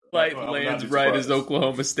Light lands right as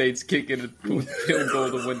Oklahoma State's kicking a field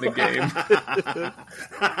goal to win the game.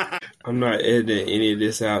 I'm not editing any of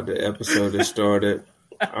this out. The episode that started.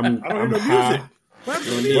 I'm high. We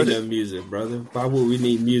don't need no music, brother. Why would we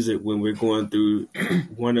need music when we're going through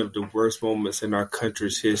one of the worst moments in our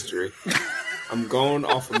country's history? I'm going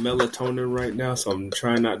off of melatonin right now, so I'm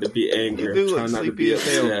trying not to be angry. I'm trying not to be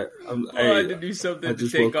upset. I'm trying to do something to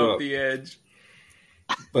take off the edge.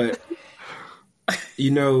 But,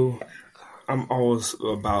 I'm always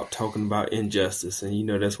about talking about injustice. And,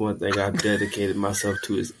 that's one thing I've dedicated myself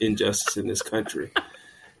to is injustice in this country.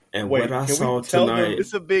 And what I saw tonight...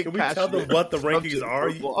 It's a big Can we tell them what the rankings are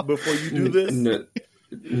before you do this?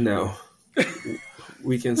 No.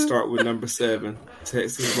 We can start with number 7,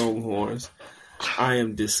 Texas Longhorns. I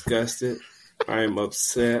am disgusted. I am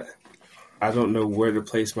upset. I don't know where to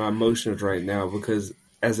place my emotions right now because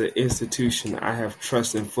as an institution, I have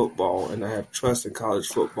trust in football and I have trust in college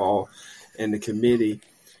football and the committee.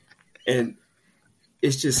 And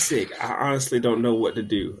it's just sick. I honestly don't know what to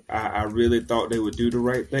do. I really thought they would do the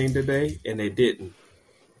right thing today, and they didn't.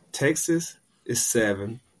 Texas is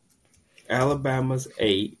 7. Alabama's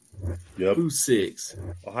 8. Yep. Who's 6?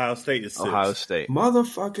 Ohio State is 6. Ohio State.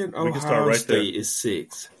 Motherfucking Ohio State is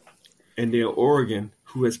 6. And then Oregon,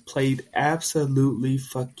 who has played absolutely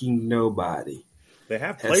fucking nobody. They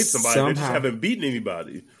have played somebody. They just haven't beaten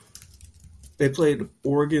anybody. They played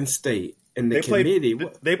Oregon State. And the committee.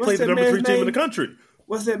 They played the number 3 team in the country.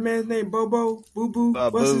 What's that man's name? Bobo? Boo?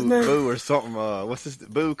 What's his name? Boo or something. What's his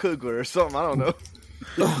Boo Kugler or something? I don't know.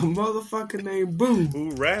 Motherfucking name Boo.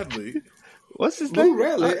 Boo Radley. What's his name? Boo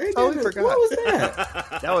Radley. I totally forgot. What was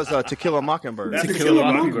that? That was To Kill a Mockingbird. To Kill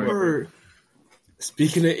a Mockingbird.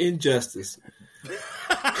 Speaking of injustice.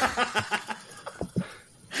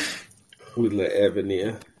 We let Evan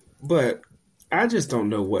in. But I just don't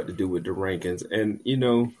know what to do with the rankings. And,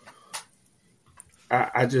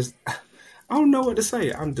 I don't know what to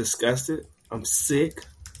say. I'm disgusted. I'm sick.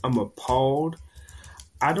 I'm appalled.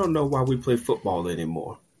 I don't know why we play football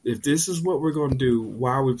anymore. If this is what we're going to do,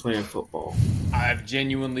 why are we playing football? I've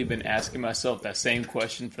genuinely been asking myself that same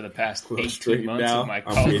question for the past 18 months now, of my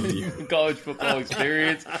college football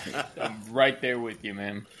experience. I'm right there with you,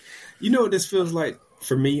 man. You know what this feels like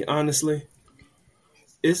for me, honestly?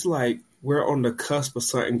 It's like we're on the cusp of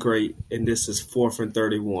something great, and this is 4th and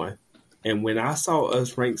 31. And when I saw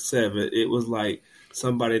us ranked 7, it was like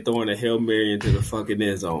somebody throwing a Hail Mary into the fucking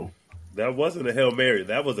end zone. That wasn't a Hail Mary.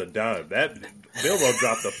 That was a dime. That Bilbo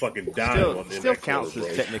dropped a fucking dime. Still counts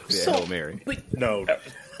as technically a Hail Mary. No.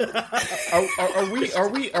 Are we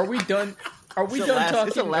done? Are we done talking?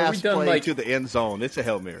 It's a last play to the end zone. It's a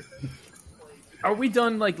Hail Mary. Are we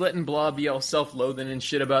done letting Blob yell self-loathing and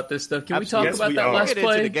shit about this stuff? Can we talk Yes, about we that are. last We'll get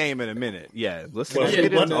play? into the game in a minute. Yeah, let's Can I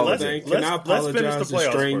let's apologize finish the to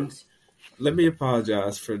playoffs first. Let me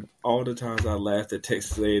apologize for all the times I laughed at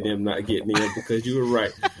Texas A&M not getting in because you were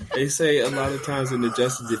right. They say a lot of times in the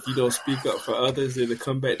justice, if you don't speak up for others, it'll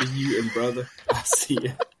come back to you. And brother, I see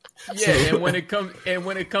it. Yeah, and when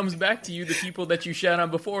it comes back to you, the people that you shout on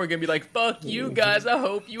before are gonna be like, "Fuck you guys! I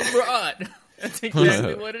hope you brought." That's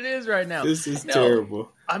exactly what it is right now. This is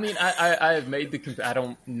terrible. I mean, I have made the I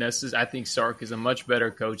don't necessarily. I think Sark is a much better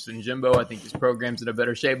coach than Jimbo. I think his program's in a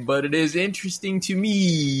better shape. But it is interesting to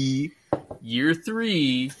me. Year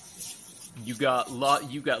 3, you got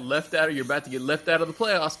left out, or you're about to get left out of the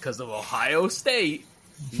playoffs because of Ohio State.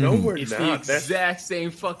 No, we're it's not. the exact same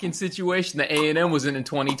fucking situation that A&M was in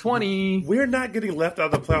 2020. We're not getting left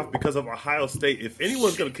out of the playoffs because of Ohio State. If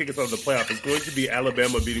anyone's going to kick us out of the playoffs, it's going to be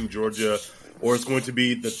Alabama beating Georgia, or it's going to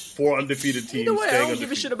be the 4 undefeated teams. Either way, I don't undefeated.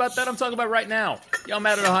 give a shit about that. I'm talking about right now. Y'all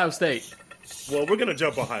mad at Ohio State? Well, we're going to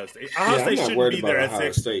jump Ohio State. Ohio State shouldn't be there at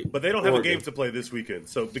 6, State. but they don't have a game to play this weekend.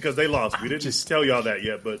 So because they lost, we didn't tell y'all that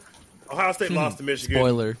yet. But Ohio State lost to Michigan.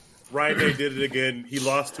 Spoiler. Ryan Day did it again. He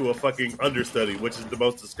lost to a fucking understudy, which is the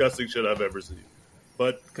most disgusting shit I've ever seen.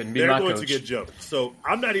 But they're going to get jumped. So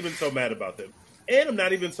I'm not even so mad about them. And I'm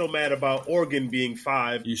not even so mad about Oregon being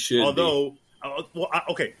 5. You should Although, I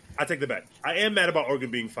take that back. I am mad about Oregon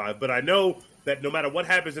being 5, but I know that no matter what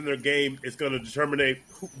happens in their game, it's going to determine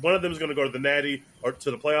one of them is going to go to the Natty or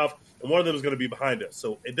to the playoff, and one of them is going to be behind us.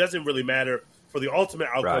 So it doesn't really matter for the ultimate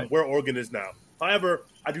outcome where Oregon is now. However,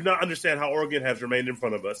 I do not understand how Oregon has remained in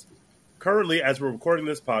front of us. Currently, as we're recording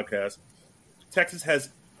this podcast, Texas has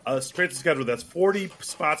a strength of schedule that's 40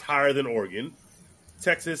 spots higher than Oregon.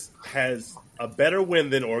 Texas has a better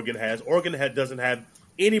win than Oregon has. Oregon doesn't have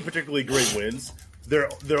any particularly great wins. Their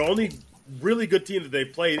only really good team that they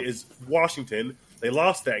played is Washington. They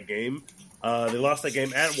lost that game. They lost that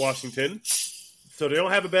game at Washington. So they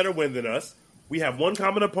don't have a better win than us. We have one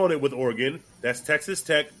common opponent with Oregon. That's Texas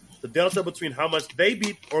Tech, the delta between how much they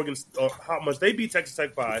beat Oregon or how much they beat Texas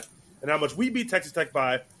Tech by and how much we beat Texas Tech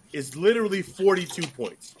by is literally 42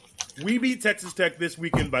 points. We beat Texas Tech this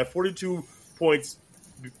weekend by 42 points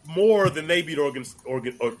more than they beat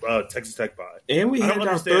Texas Tech by. And we had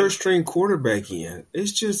our third string quarterback in.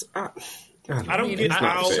 It's just I don't get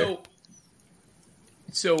how.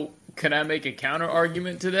 So can I make a counter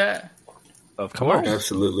argument to that? Of course.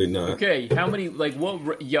 Absolutely not. Okay, how many,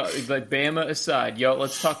 Bama aside, y'all,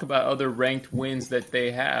 let's talk about other ranked wins that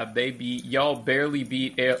they have. Y'all barely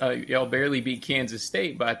beat Kansas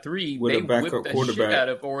State by 3. With they a backup whipped the quarterback. Shit out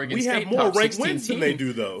of Oregon we State. We have more ranked wins than they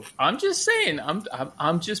do, though. I'm just saying.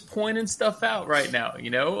 I'm just pointing stuff out right now,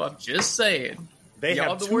 I'm just saying. They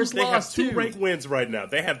have two ranked wins right now.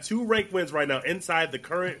 They have 2 ranked wins right now inside the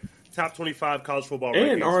current top 25 college football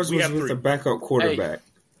rankings. And ours was with a backup quarterback.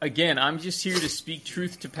 Hey, again, I'm just here to speak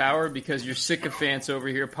truth to power because your sycophants over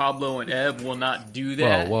here, Pablo and Eb, will not do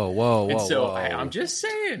that. Whoa. And so I'm just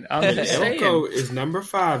saying. Elko is number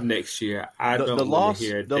 5 next year. I don't want to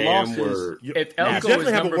hear a damn word. If Elko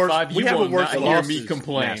is number 5, you will not hear me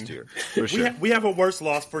complain. For sure. We have a worse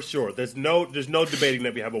loss for sure. There's no debating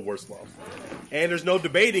that we have a worse loss. And there's no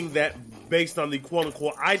debating that based on the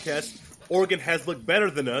quote-unquote eye test, Oregon has looked better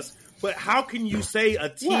than us. But how can you say a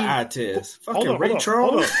team... What eye test? Fucking Ray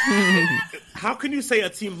Charles? How can you say a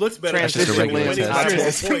team looks better than All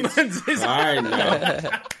right,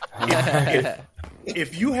 now.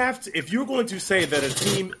 If you're going to say that a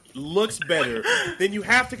team looks better, then you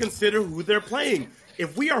have to consider who they're playing.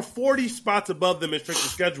 If we are 40 spots above them in strength of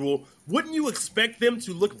schedule, wouldn't you expect them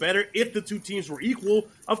to look better if the 2 teams were equal?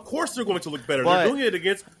 Of course they're going to look better. They're doing it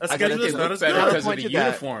against a schedule that's not as good. Because of the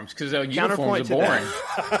uniforms. Because the uniforms are boring.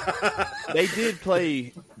 They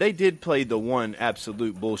did play the one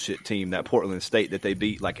absolute bullshit team, that Portland State that they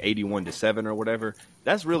beat like 81-7 or whatever.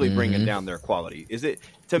 That's really bringing down their quality. Is it?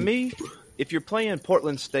 To me, if you're playing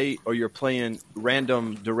Portland State or you're playing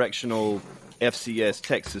random directional FCS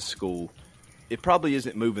Texas school, it probably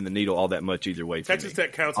isn't moving the needle all that much either way. Texas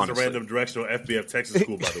Tech counts as a random directional FBF Texas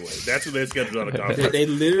school, by the way. That's who they scheduled on a conference. They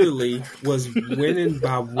literally was winning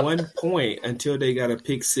by 1 point until they got a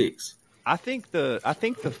pick 6. I think the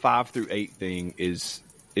 5 through 8 thing is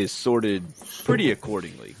sorted pretty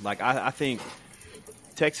accordingly. Like I think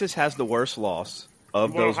Texas has the worst loss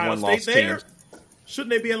of those one-loss teams.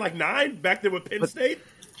 Shouldn't they be at like 9 back there with Penn State?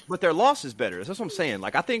 But their loss is better. That's what I'm saying.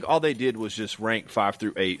 Like I think all they did was just rank 5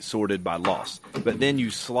 through 8 sorted by loss. But then you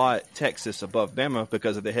slot Texas above Bama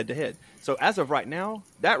because of the head-to-head. So as of right now,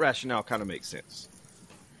 that rationale kind of makes sense.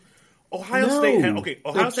 Ohio State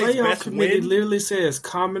State's best committee win literally says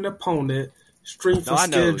common opponent, strength of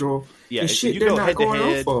schedule. Yeah, shit you they're go not going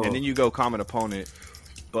head-to-head, on for. and then you go common opponent.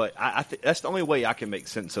 But I think that's the only way I can make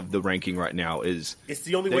sense of the ranking right now. It's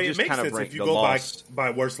the only way it makes sense if you go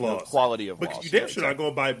by worst loss. Quality of but loss. You damn sure not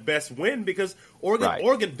going by best win because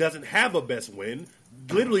Oregon doesn't have a best win.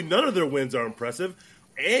 Literally none of their wins are impressive.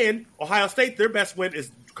 And Ohio State, their best win is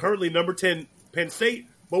currently number 10 Penn State.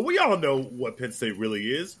 But we all know what Penn State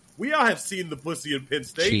really is. We all have seen the pussy in Penn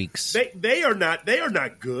State. Cheeks. They are not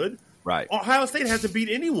good. Right. Ohio State hasn't beat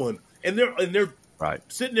anyone. And they're right.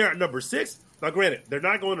 sitting there at number 6. Now, granted, they're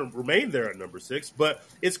not going to remain there at number 6, but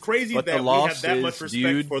it's crazy that we have that much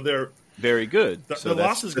respect for their very good. The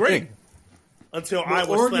loss is great until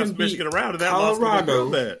Iowa slaps Michigan around, and that loss is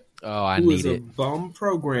real bad. Oh, I need it. A bum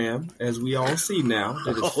program, as we all see now,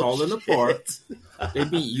 that is falling apart. They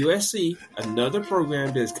beat USC, another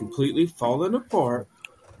program that is completely falling apart.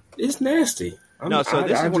 It's nasty. This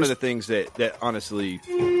is one of the things that honestly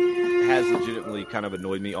has legitimately kind of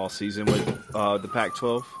annoyed me all season with the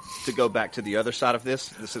Pac-12. To go back to the other side of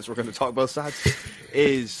this, since we're going to talk both sides,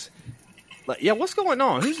 is like, what's going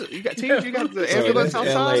on? You got teams? You got the ambulance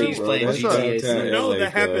outside? What's up?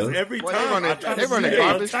 That happens every time. They run a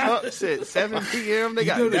garbage trucks at 7 p.m. They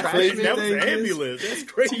got that was an ambulance. That's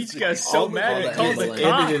crazy. Teach got so mad and called the cops.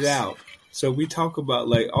 Edit it out. So we talk about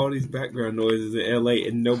like all these background noises in LA,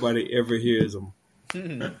 and nobody ever hears them.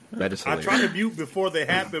 That is hilarious. I try to mute before they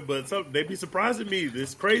happen, but they be surprising me.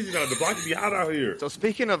 It's crazy now. The block can be hot out here. So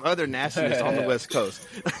speaking of other nastiness on the West Coast,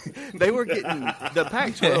 they were getting the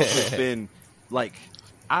Pac-12 has been like,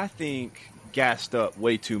 I think, gassed up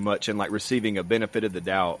way too much and like receiving a benefit of the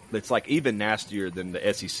doubt that's like even nastier than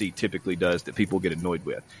the SEC typically does that people get annoyed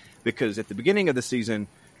with. Because at the beginning of the season,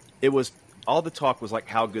 it was all the talk was like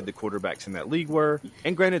how good the quarterbacks in that league were.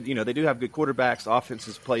 And granted, they do have good quarterbacks,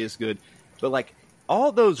 offenses play is good, but like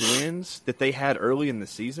all those wins that they had early in the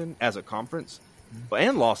season as a conference,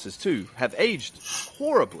 and losses too, have aged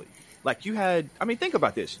horribly. Like think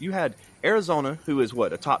about this. You had Arizona, who is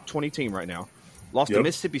a top 20 team right now, lost to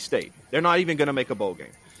Mississippi State. They're not even going to make a bowl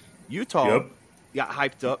game. Utah got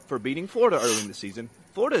hyped up for beating Florida early in the season.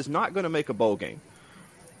 Florida is not going to make a bowl game.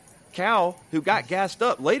 Cal, who got gassed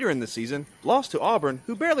up later in the season, lost to Auburn,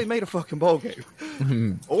 who barely made a fucking bowl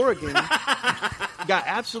game. Oregon got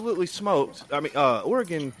absolutely smoked. I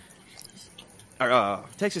mean,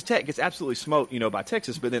 Texas Tech gets absolutely smoked, by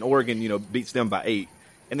Texas, but then Oregon, beats them by 8.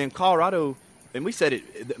 And then Colorado, and we said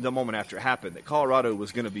it the moment after it happened, that Colorado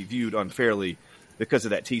was going to be viewed unfairly because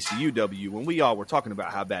of that TCU W, when we all were talking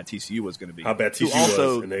about how bad TCU was going to be. How bad TCU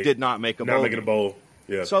also was. And they did not make a bowl. Not making a bowl.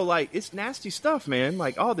 Yeah. So, it's nasty stuff, man,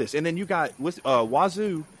 all this. And then you got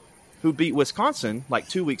Wazoo, who beat Wisconsin,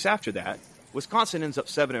 2 weeks after that. Wisconsin ends up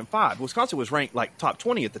 7-5. Wisconsin was ranked, top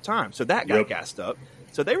 20 at the time, so that got gassed up.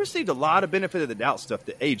 So they received a lot of benefit of the doubt stuff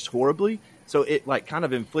that aged horribly. So it, kind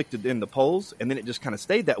of inflicted in the polls, and then it just kind of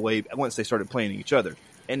stayed that way once they started playing each other.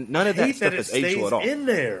 And none of that stuff has aged well at all. In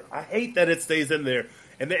there. I hate that it stays in there.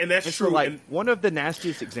 And that's true. So, one of the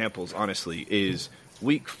nastiest examples, honestly, is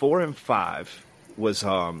week 4 and 5 was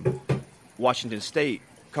Washington State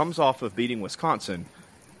comes off of beating Wisconsin,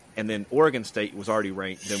 and then Oregon State was already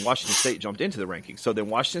ranked. Then Washington State jumped into the rankings. So then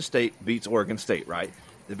Washington State beats Oregon State, right?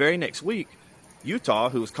 The very next week, Utah,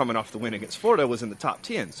 who was coming off the win against Florida, was in the top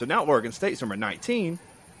 10. So now Oregon State's number 19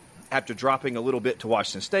 after dropping a little bit to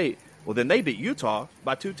Washington State. Well, then they beat Utah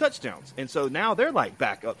by 2 touchdowns. And so now they're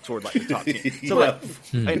back up toward the top 10. So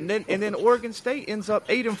and then Oregon State ends up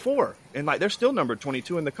 8-4. And they're still number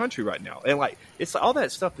 22 in the country right now. And it's all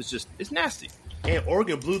that stuff is just, it's nasty. And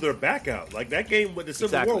Oregon blew their back out. That game with the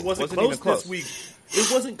Civil War wasn't close this week.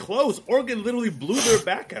 It wasn't close. Oregon literally blew their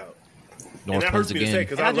back out. North and that hurts me to say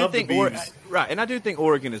because I love the Beavs. Right, and I do think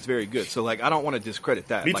Oregon is very good. So, I don't want to discredit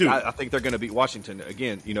that. Me too. I think they're going to beat Washington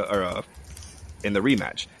again, or in the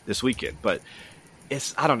rematch this weekend. But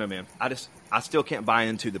I don't know, man. I still can't buy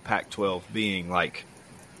into the Pac-12 being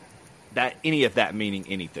that, any of that meaning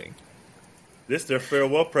anything. This is their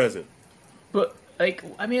farewell present. But I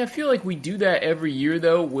feel like we do that every year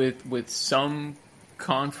though with some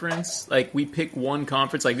conference. We pick one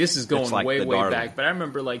conference. This is going way back. But I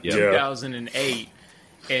remember 2008.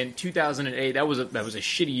 And 2008, that was a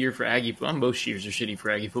shitty year for Aggie football. Most years are shitty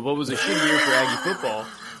for Aggie football. It was a shitty year for Aggie football.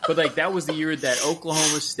 But that was the year that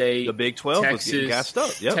Oklahoma State, the Big 12, was getting gassed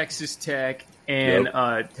up. Yep. Texas Tech, and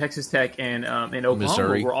Oklahoma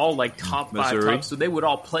Missouri. were all top 5 top. So they would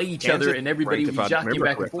all play each other, and everybody was jockeying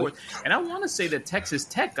back and forth. And I want to say that Texas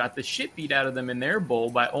Tech got the shit beat out of them in their bowl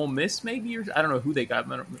by Ole Miss, maybe, or I don't know who they got.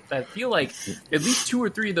 But I feel like at least 2 or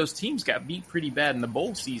 3 of those teams got beat pretty bad in the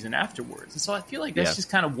bowl season afterwards. And so I feel like that's just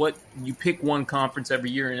kind of what you pick one conference every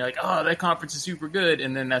year, and you're oh, that conference is super good,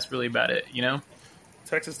 and then that's really about it,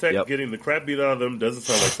 Texas Tech getting the crap beat out of them doesn't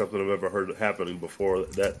sound like something I've ever heard happening before.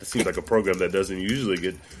 That seems like a program that doesn't usually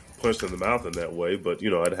get punched in the mouth in that way. But,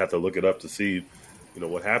 I'd have to look it up to see,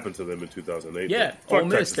 what happened to them in 2008. Yeah, Ole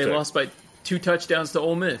Miss. They lost by 2 touchdowns to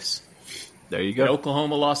Ole Miss. There you go. And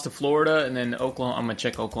Oklahoma lost to Florida, and then Oklahoma. I'm going to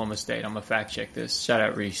check Oklahoma State. I'm going to fact check this. Shout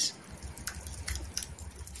out Reese.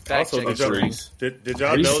 Also, did y'all Reese know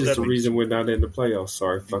is that the reason we're not in the playoffs?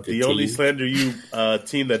 Sorry, fucking the only Slander U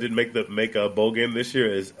team that didn't make a bowl game this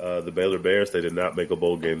year is the Baylor Bears. They did not make a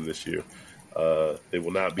bowl game this year. They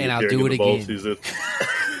will not be appearing in the bowl season.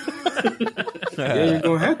 Yeah, you're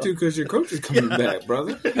gonna have to because your coach is coming back,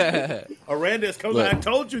 brother. Aranda is coming. I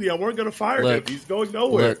told you, y'all weren't gonna fire him. He's going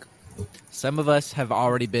nowhere. Look, some of us have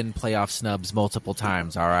already been playoff snubs multiple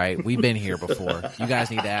times. All right, we've been here before. You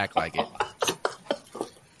guys need to act like it.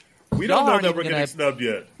 We don't know that we're getting snubbed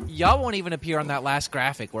yet. Y'all won't even appear on that last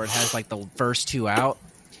graphic where it has the first 2 out.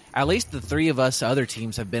 At least the 3 of us other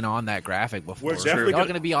teams have been on that graphic before. We're definitely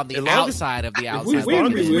going to be on the outside of the outside. As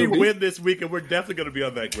long as we win this week, and we're definitely going to be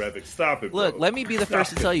on that graphic. Stop it, bro. Look, let me be the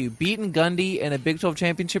first to tell you, beating Gundy in a Big 12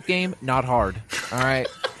 championship game, not hard. All right?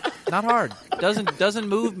 Not hard. Doesn't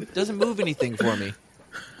move anything for me.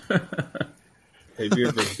 Have you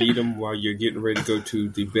ever beat them while you're getting ready to go to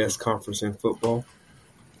the best conference in football?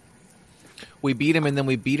 We beat them, and then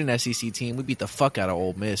we beat an SEC team. We beat the fuck out of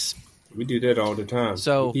Ole Miss. We do that all the time.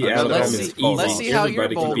 So let's see how your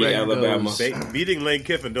bowl goes. Beating Lane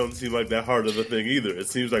Kiffin don't seem like that hard of a thing either. It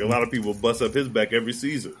seems like a lot of people bust up his back every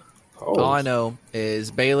season. All I know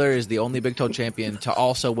is Baylor is the only Big 12 champion to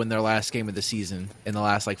also win their last game of the season in the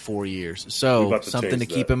last 4 years. So something to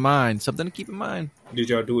keep in mind. Something to keep in mind. Did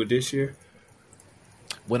y'all do it this year?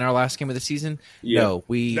 Win our last game of the season? Yeah. No.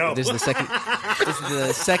 This is the second. This is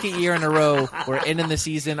the second year in a row we're ending the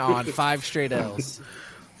season on 5 straight L's,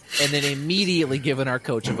 and then immediately giving our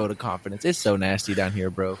coach a vote of confidence. It's so nasty down here,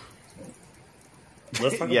 bro.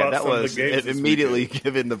 Let's talk about that was immediately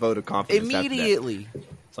given the vote of confidence. Immediately.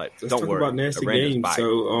 It's Let's don't talk worry. about nasty games.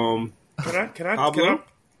 So, can I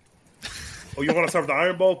Oh, you want to start with the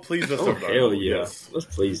Iron Bowl? Please let's start with the Iron Hell Bowl. yeah. Yes. Let's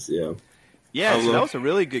please, yeah. Yeah, so that was a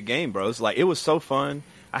really good game, bros. Like, it was so fun.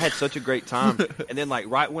 I had such a great time. And then, like,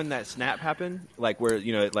 right when that snap happened, like, where,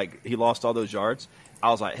 you know, like, he lost all those yards, I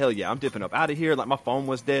was like, hell yeah, I'm dipping up out of here. Like, my phone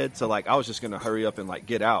was dead. So, like, I was just going to hurry up and, like,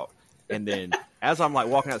 get out. And then as I'm, like,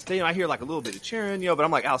 walking out the stadium, I hear, like, a little bit of cheering, you know, but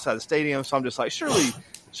I'm, like, outside the stadium. So I'm just like,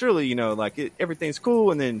 surely, you know, like, everything's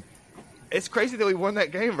cool. And then it's crazy that we won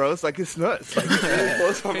that game, bro. It's like, it's nuts. Like,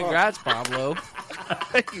 Congrats, Pablo.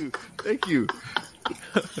 Thank you.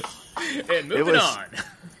 And moving on.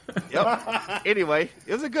 Yep. Anyway,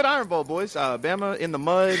 it was a good Iron Bowl, boys. Bama in the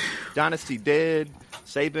mud, Dynasty dead,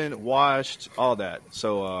 Saban washed, all that.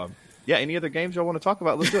 So, yeah, any other games y'all want to talk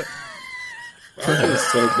about? Let's do it. I feel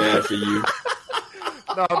so bad for you.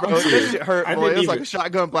 No, bro, that shit hurt, boy. It was like a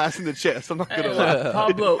shotgun blast in the chest. I'm not going to lie.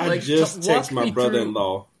 Pablo, I like, just walk texted my me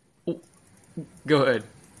brother-in-law. Go ahead.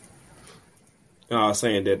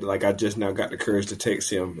 Saying that, like, I just now got the courage to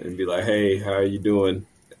text him and be like, hey, how are you doing?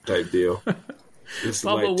 Type deal. This is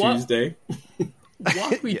Pablo, like Tuesday.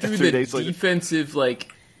 Walk me through 3 the days later. defensive,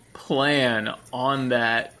 like, plan on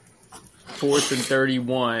that 4th and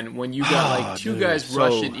 31 when you got, like, two guys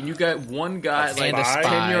rushing and you got one guy, like, a spy.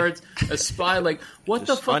 10 yards, a spy. Like, what the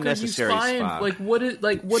Just fuck are you unnecessary spying? spy. Like, what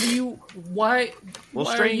are you, why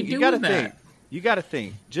are you doing gotta that? think. You got to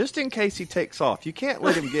think. Just in case he takes off, you can't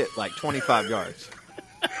let him get, like, 25 yards.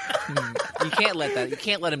 You can't let that. You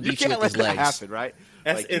can't let him You beat you can't with let his that legs. happen, right?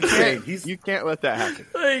 That's Like, insane. You can't let that happen.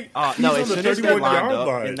 Like, No, He's as on the soon as they 31 lined yard up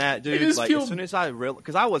line. and that I dude, just like, feel- as soon as I realized,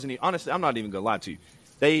 because I wasn't honestly, I'm not even gonna lie to you.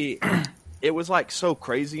 It was like so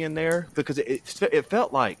crazy in there because it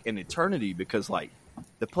felt like an eternity because like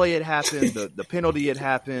the play had happened, the penalty had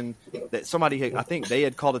happened, that somebody had, I think they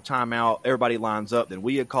had called a timeout. Everybody lines up, then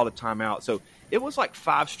we had called a timeout. So it was like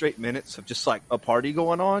 5 straight minutes of just like a party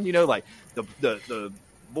going on. You know, like the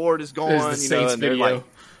board is going, There's the you know, Saints and they're video. like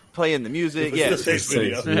playing the music. Yeah, The Saints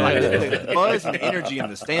video. like, the buzz and energy in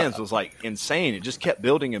the stands was like insane. It just kept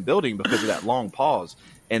building and building because of that long pause.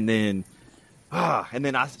 And then I'm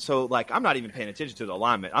not even paying attention to the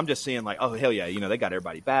alignment. I'm just seeing like, oh hell yeah, you know, they got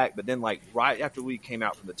everybody back. But then like right after we came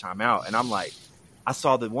out from the timeout, and I'm like, I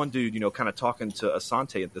saw the one dude, you know, kind of talking to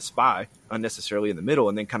Asante at the spy unnecessarily in the middle,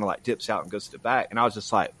 and then kind of like dips out and goes to the back. And I was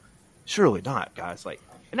just like, surely not, guys. Like,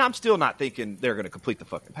 and I'm still not thinking they're going to complete the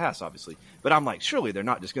fucking pass, obviously. But I'm like, surely they're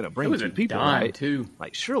not just going to it bring was 2 a people, dime, right? too.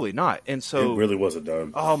 Like, surely not. And so It really wasn't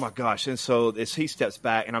done. oh my gosh! And so as he steps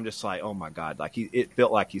back, and I'm just like, oh my god! Like it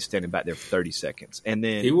felt like he's standing back there for 30 seconds, and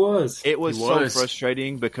then He was. It was He so was.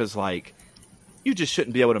 frustrating because like you just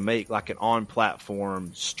shouldn't be able to make like an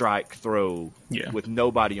on-platform strike throw with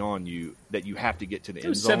nobody on you that you have to get to the It end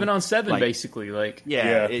was zone. 7-on-7, Like, basically. Like,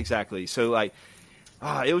 yeah, exactly. So like.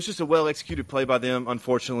 It was just a well-executed play by them,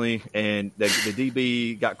 unfortunately, and the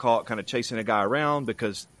DB got caught kind of chasing a guy around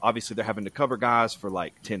because obviously they're having to cover guys for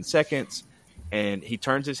like 10 seconds, and he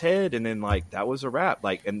turns his head, and then like that was a wrap.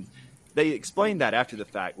 Like, and they explained that after the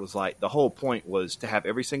fact was like the whole point was to have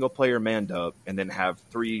every single player manned up, and then have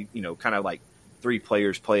 3, you know, kind of like 3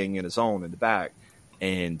 players playing in a zone in the back,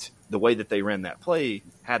 and the way that they ran that play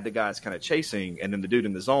had the guys kind of chasing, and then the dude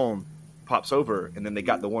in the zone pops over, and then they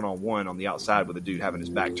got the one-on-one on the outside with the dude having his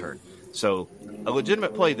back turned. So a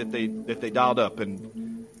legitimate play that they dialed up,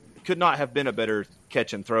 and could not have been a better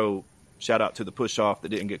catch and throw. Shout out to the push off that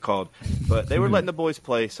didn't get called, but they were letting the boys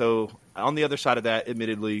play. So on the other side of that,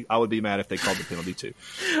 admittedly, I would be mad if they called the penalty too.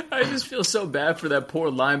 I just feel so bad for that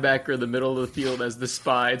poor linebacker in the middle of the field as the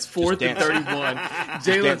spy. It's 4th and 31.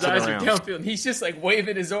 Jalen's eyes are around. downfield, and he's just like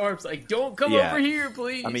waving his arms, like, "Don't come over here,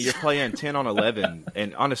 please." I mean, you're playing 10 on 11,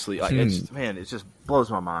 and honestly, like it just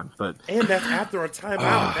blows my mind. But And that's after a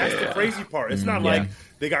timeout. That's the crazy part. It's not like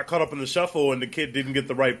they got caught up in the shuffle and the kid didn't get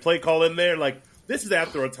the right play call in there. Like, this is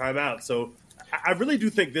after a timeout. So I really do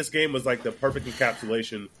think this game was like the perfect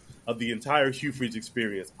encapsulation of the entire Hugh Freeze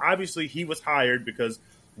experience. Obviously, he was hired because,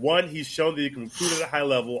 one, he's shown that he can recruit at a high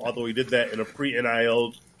level, although he did that in a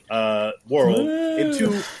pre-NIL world. And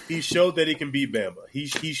 2, he showed that he can beat Bama.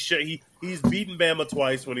 He's beaten Bama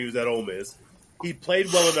twice when he was at Ole Miss. He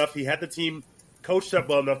played well enough. He had the team coached up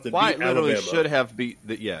well enough to White beat literally Alabama. should have beat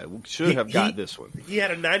should have got this one. He had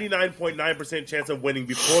a 99.9% chance of winning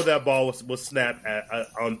before that ball was snapped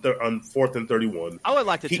on 4th and 31. I would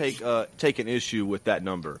like to take an issue with that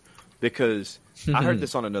number because I heard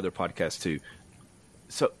this on another podcast too.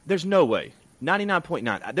 So there's no way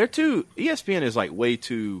 99.9. They're too. ESPN is like way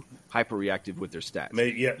too hyper reactive with their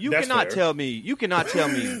stats. You cannot tell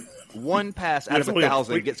me one pass out of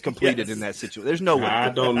 1,000 gets completed in that situation. There's no way. I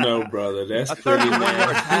don't know, brother. That's a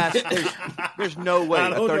 31-yard pass. There's no way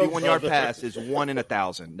a 31-yard pass is 1 in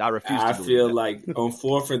 1,000. I refuse to believe that. I feel like on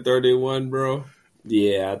 4th and 31, bro.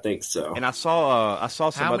 Yeah, I think so. And I saw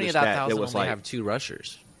some How other many of stat that 1,000 that was only like have 2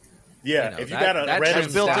 rushers? Yeah, if you got a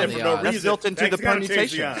random built stat in, for no reason, that's built into the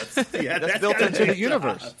permutation. That's built into the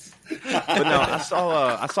universe. But no, I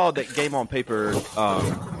saw that game on paper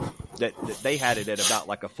that they had it at about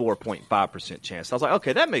like a 4.5% chance. I was like,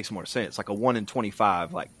 okay, that makes more sense. Like a 1 in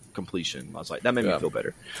 25 like completion. I was like, that made me feel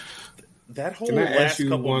better. That whole Can I last ask you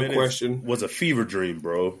couple one minutes question? Was a fever dream,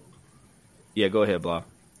 bro. Yeah, go ahead, Blah.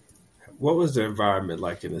 What was the environment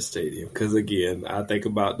like in the stadium? Because again, I think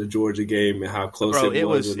about the Georgia game and how close it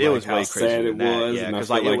was. And it was how way sad crazier it than that. was. Yeah, and I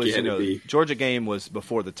because feel like it had to be. Georgia game was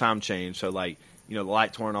before the time change, so like the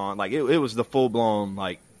lights weren't on. Like it was the full blown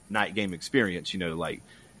like night game experience. Like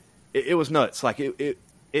it was nuts. Like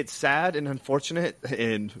it's sad and unfortunate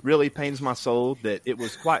and really pains my soul that it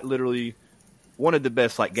was quite literally one of the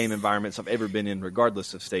best like game environments I've ever been in,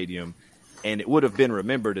 regardless of stadium, and it would have been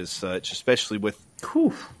remembered as such, especially with.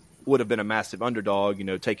 Would have been a massive underdog,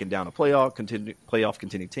 taking down a playoff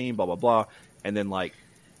contending team, blah, blah, blah. And then,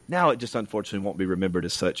 now it just unfortunately won't be remembered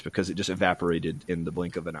as such because it just evaporated in the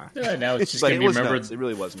blink of an eye. Yeah, now it's just going to be remembered. Nuts. It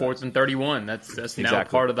really was 4th and 31. That's exactly. now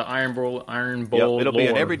part of the Iron Bowl. Yep, it'll be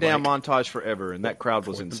an every damn montage forever, and that crowd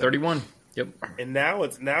was insane. 31. Yep. And now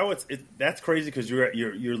it's that's crazy because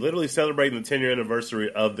you're literally celebrating the 10-year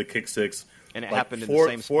anniversary of the Kick Six, and it happened in the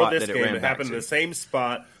same spot that it ran back to. It happened in the same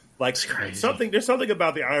spot. Like crazy. There's something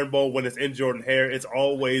about the Iron Bowl when it's in Jordan Hare. It's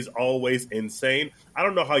always insane. I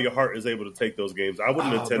don't know how your heart is able to take those games. I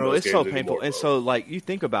wouldn't attend those games. It's so painful. Anymore, and so, you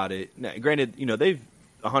think about it. Now, granted, they've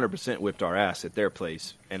 100% whipped our ass at their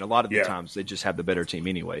place, and a lot of the times they just have the better team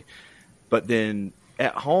anyway. But then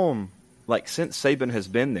at home, since Saban has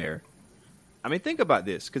been there, I mean, think about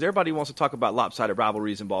this, because everybody wants to talk about lopsided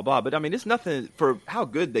rivalries and blah blah. But I mean, it's nothing for how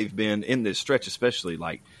good they've been in this stretch, especially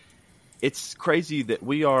It's crazy that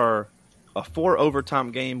we are a 4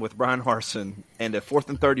 overtime game with Brian Harsin and a 4th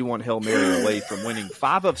and 31 Hail Mary away from winning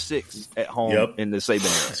 5 of 6 at home in the Saban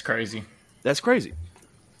era. That's crazy.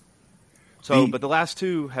 So, but the last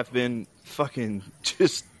 2 have been fucking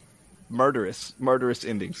just murderous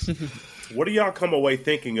endings. What do y'all come away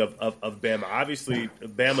thinking of Bama? Obviously,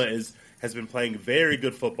 Bama has been playing very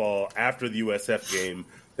good football after the USF game.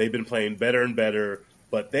 They've been playing better and better.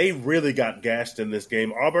 But they really got gashed in this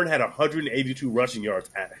game. Auburn had 182 rushing yards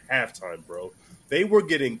at halftime, bro. They were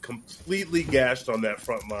getting completely gashed on that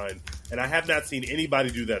front line, and I have not seen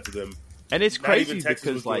anybody do that to them. And it's crazy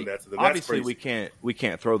because, obviously crazy. we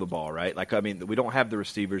can't throw the ball, right? We don't have the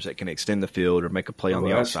receivers that can extend the field or make a play on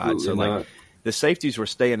the outside. So, the safeties were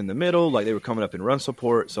staying in the middle, they were coming up in run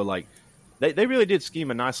support. So, They really did scheme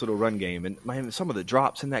a nice little run game. And, man, some of the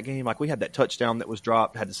drops in that game, we had that touchdown that was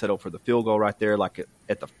dropped, had to settle for the field goal right there,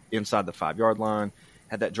 at the inside the 5-yard line,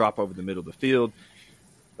 had that drop over the middle of the field.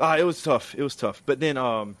 It was tough. But then,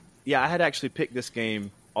 I had actually picked this game,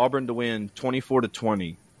 Auburn to win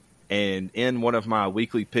 24-20. And in one of my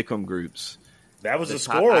weekly pick'em groups. That was the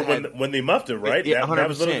score when they muffed it, right? Yeah, 100%. That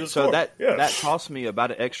was the so that cost me about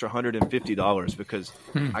an extra $150 because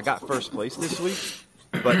I got first place this week.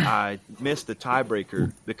 But I missed the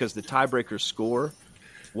tiebreaker because the tiebreaker score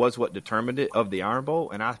was what determined it of the Iron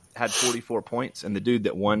Bowl, and I had 44 points, and the dude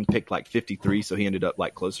that won picked 53, so he ended up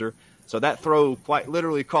closer. So that throw quite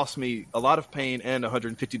literally cost me a lot of pain and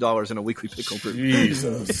 $150 in a weekly pickle group.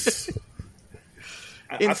 Jesus,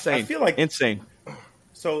 insane! I feel like insane.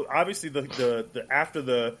 So obviously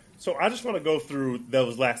So I just want to go through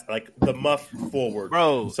those last, the muff forward.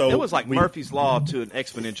 Bro, so it was Murphy's Law to an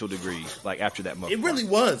exponential degree, after that muff. It really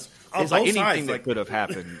was. It's anything that could have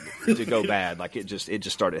happened to go bad. It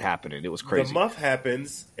just started happening. It was crazy. The muff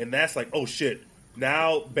happens, and that's oh, shit.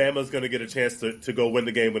 Now Bama's going to get a chance to go win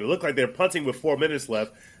the game. When it looked like they're punting with 4 minutes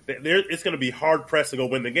left, it's going to be hard-pressed to go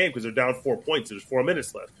win the game because they're down 4 points. There's 4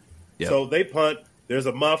 minutes left. Yep. So they punt. There's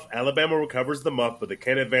a muff. Alabama recovers the muff, but they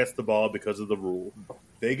can't advance the ball because of the rule.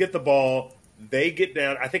 They get the ball. They get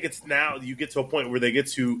down. I think it's now you get to a point where they get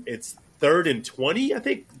to it's 3rd and 20, I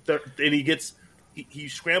think. And he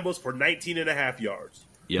scrambles for 19 and a half yards.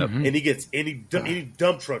 Yep. Mm-hmm. And he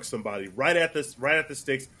dump trucks somebody right at the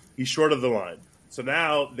sticks. He's short of the line. So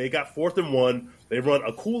now they got 4th and 1. They run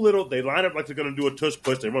a cool little. They line up like they're going to do a tush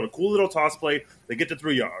push. They run a cool little toss play. They get to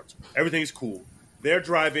 3 yards. Everything's cool. They're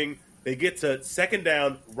driving. They get to 2nd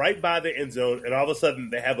down right by the end zone, and all of a sudden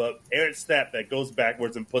they have a errant snap that goes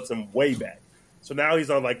backwards and puts them way back. So now he's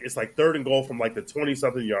on it's 3rd and goal from the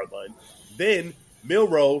 20-something yard line. Then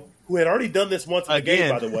Milroe, who had already done this once in the game,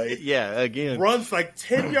 by the way, runs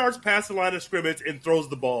 10 yards past the line of scrimmage and throws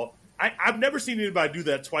the ball. I've never seen anybody do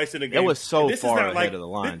that twice in a game. It was so far ahead of the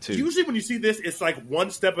line, too. Usually when you see this, it's one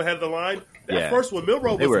step ahead of the line. That first one,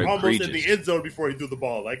 Milroe was almost in the end zone before he threw the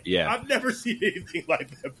ball. I've never seen anything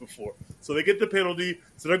like that before. So they get the penalty,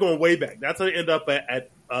 so they're going way back. That's how they end up at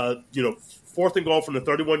 4th and goal from the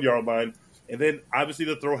 31-yard line. And then, obviously,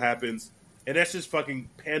 the throw happens. And that's just fucking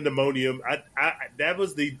pandemonium. That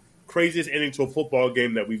was the craziest ending to a football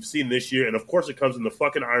game that we've seen this year. And, of course, it comes in the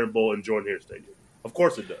fucking Iron Bowl in Jordan Hare Stadium. Of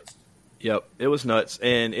course it does. Yep, it was nuts,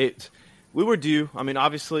 and we were due. I mean,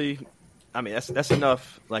 obviously, that's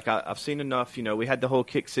enough. I've seen enough. We had the whole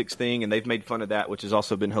kick six thing, and they've made fun of that, which has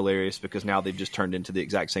also been hilarious because now they've just turned into the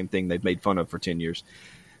exact same thing they've made fun of for 10 years.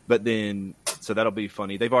 But then, so that'll be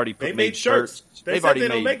funny. They've already made shirts. They said they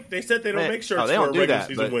don't make shirts. They don't for do that.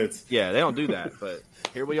 Season wins. Yeah, they don't do that. But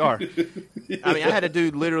here we are. I mean, I had a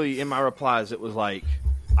dude literally in my replies. It was like,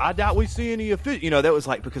 I doubt we see any official. That was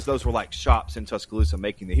because those were shops in Tuscaloosa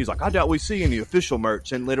making it. He was like, I doubt we see any official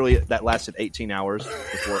merch. And literally that lasted 18 hours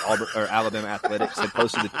before Alabama Athletics had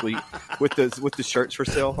posted a tweet with the shirts for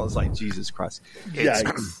sale. I was like, Jesus Christ.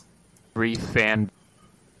 It's every fan.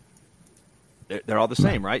 They're all the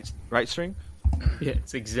same, right? Right, String? Yeah,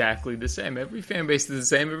 it's exactly the same. Every fan base is the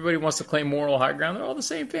same. Everybody wants to claim moral high ground. They're all the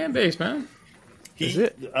same fan base, man.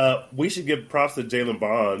 We should give props to Jalen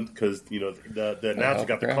Bond because the announcer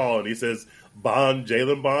got the call and he says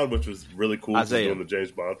Jalen Bond, which was really cool. Isaiah. Doing the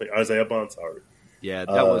James Bond thing. Isaiah Bond, sorry. Yeah,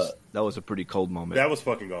 that was a pretty cold moment. That was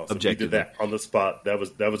fucking awesome. He did that on the spot. That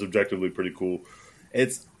was objectively pretty cool.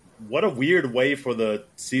 It's what a weird way for the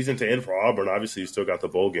season to end for Auburn. Obviously, you still got the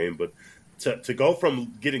bowl game, but to go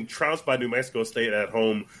from getting trounced by New Mexico State at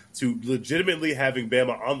home to legitimately having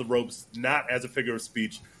Bama on the ropes, not as a figure of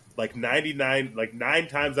speech. 9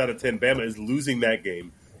 times out of 10, Bama is losing that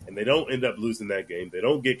game, and they don't end up losing that game. They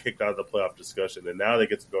don't get kicked out of the playoff discussion, and now they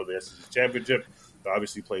get to go to the SEC championship. They're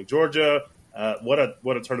obviously playing Georgia. What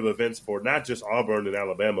a turn of events for not just Auburn and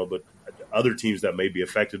Alabama, but other teams that may be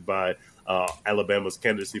affected by Alabama's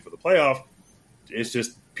candidacy for the playoff. It's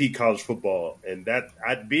just peak college football, and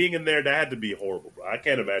being in there, that had to be horrible, bro. I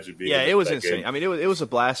can't imagine being. Yeah, in it was that insane. Game. I mean, it was a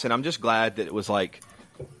blast, and I'm just glad that it was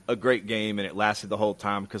a great game and it lasted the whole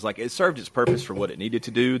time because it served its purpose for what it needed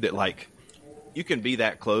to do. That you can be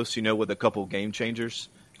that close, with a couple game changers.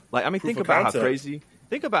 Think about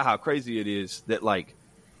how crazy it is that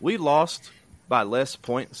we lost by less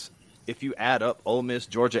points if you add up Ole Miss,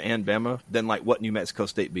 Georgia, and Bama than what New Mexico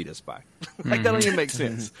State beat us by. That don't even make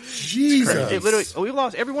sense. Jesus, it literally we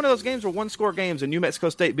lost every one of those games were 1-score games, and New Mexico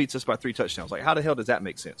State beats us by 3 touchdowns. How the hell does that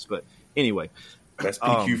make sense? But anyway, that's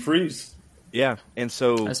PQ freeze. Yeah, and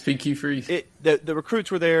so that's PQ freeze. The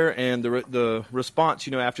recruits were there, and the response,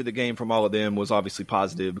 after the game from all of them was obviously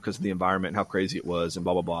positive because of the environment and how crazy it was, and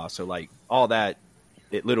blah blah blah. So all that,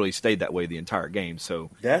 it literally stayed that way the entire game. So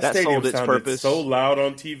that sold its purpose. So loud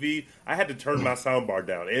on TV, I had to turn my soundbar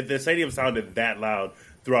down. The stadium sounded that loud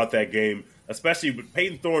throughout that game, especially with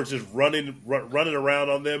Peyton Thorne just running around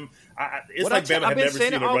on them. It's Bama had never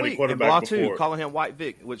seen a running quarterback before. Calling him White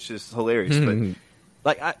Vic, which is hilarious, but.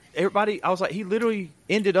 Everybody, I was like, he literally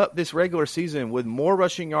ended up this regular season with more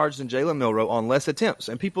rushing yards than Jalen Milroe on less attempts.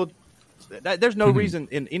 And people, there's no reason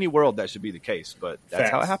in any world that should be the case, but that's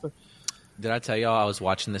how it happened. Did I tell y'all I was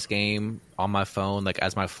watching this game on my phone,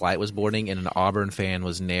 as my flight was boarding, and an Auburn fan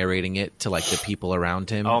was narrating it to the people around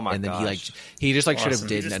him. Oh my and then gosh. he just awesome. should have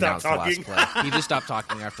didn't announce the last play. He just stopped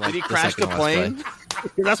talking after Did he crash the plane?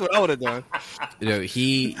 That's what I would have done.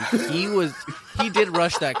 He did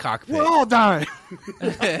rush that cockpit. We're all dying.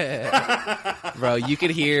 Bro, you could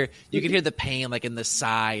hear the pain in the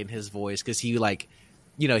sigh in his voice because he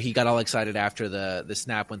he got all excited after the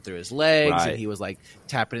snap went through his legs, right. And he was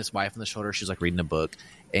tapping his wife on the shoulder. She was reading a book,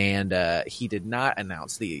 and he did not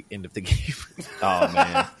announce the end of the game. Oh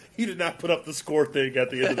man, he did not put up the score thing at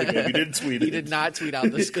the end of the game. He didn't tweet it. He did not tweet out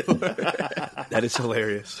the score. That is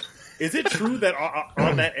hilarious. Is it true that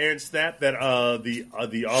on that Aaron snap that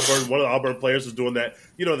the Auburn, one of the Auburn players was doing that?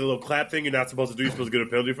 The little clap thing you're not supposed to do. You're supposed to get a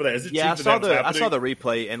penalty for that. Is it true I saw the happening?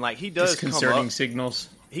 replay, and he does disconcerting signals.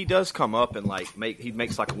 He does come up and he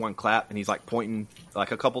makes one clap, and he's pointing a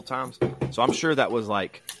couple times. So I'm sure that was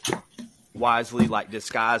wisely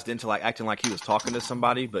disguised into acting like he was talking to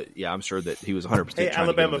somebody. But yeah, I'm sure that he was 100%. Hey, trying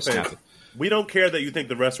Alabama to fans, we don't care that you think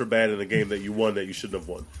the refs were bad in the game that you won that you shouldn't have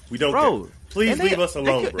won. We don't care. Please leave us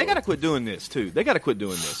alone, bro. They got to quit doing this too. They got to quit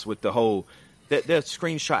doing this with the whole They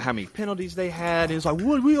screenshot how many penalties they had. And it's like,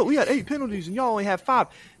 what? We had 8 penalties and y'all only have 5.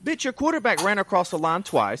 Bitch, your quarterback ran across the line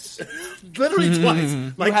twice. Literally twice.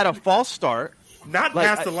 You had a false start. Not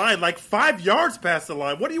past the line, like 5 yards past the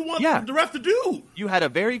line. What do you want the ref to do? You had a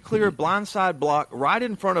very clear blindside block right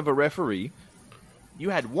in front of a referee. You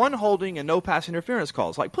had 1 holding and no pass interference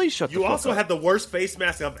calls. Like, please shut the fuck up. You also had the worst face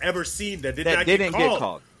mask I've ever seen that didn't get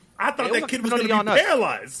called. I thought that kid was going to be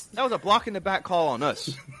paralyzed. That was a block in the back call on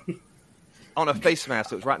us. On a face mask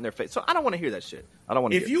that was right in their face. So I don't want to hear that shit. I don't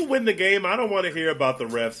want to. If you win the game, I don't want to hear about the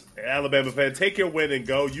refs. Alabama fan, take your win and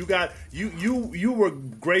go. You were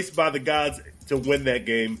graced by the gods to win that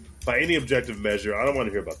game by any objective measure. I don't want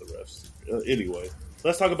to hear about the refs. Anyway,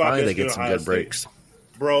 let's talk about this. They get some good breaks,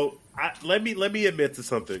 bro. Let me admit to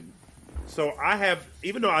something. So I have,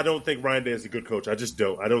 even though I don't think Ryan Day is a good coach, I just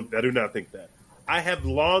don't. I do not think that. I have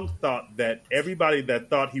long thought that everybody that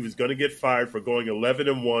thought he was going to get fired for going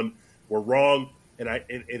 11-1 were wrong, and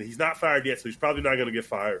he's not fired yet, so he's probably not going to get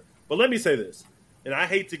fired. But let me say this, and I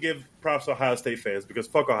hate to give props to Ohio State fans because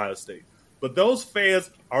fuck Ohio State, but those fans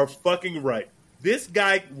are fucking right. This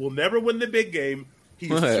guy will never win the big game. He's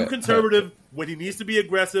too conservative when he needs to be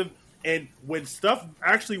aggressive, and when stuff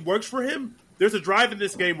actually works for him, there's a drive in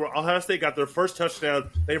this game where Ohio State got their first touchdown.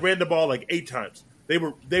 They ran the ball like 8 times. They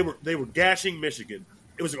were gashing Michigan.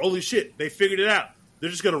 It was like, holy shit, they figured it out. They're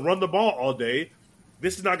just going to run the ball all day.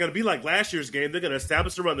 This is not going to be like last year's game. They're going to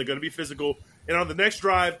establish the run. They're going to be physical. And on the next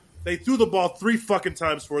drive, they threw the ball 3 fucking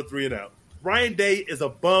times for a 3-and-out. Ryan Day is a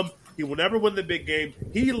bum. He will never win the big game.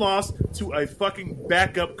 He lost to a fucking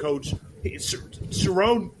backup coach.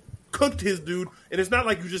 Sharon cooked his dude. And it's not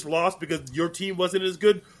like you just lost because your team wasn't as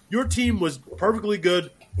good. Your team was perfectly good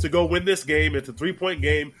to go win this game. It's a 3-point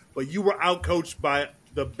game. But you were out-coached by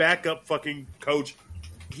the backup fucking coach.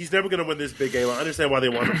 He's never going to win this big game. I understand why they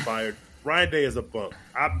want him fired. Ryan Day is a bum.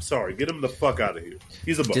 I'm sorry. Get him the fuck out of here.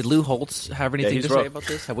 He's a bum. Did Lou Holtz have anything to say about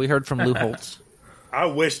this? Have we heard from Lou Holtz? I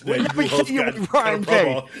wish that Lou Holtz got Ryan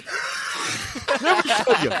Day. Let me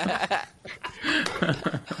show you.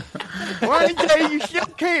 Ryan Day, you still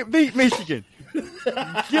can't beat Michigan. You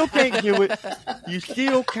still can't do it. You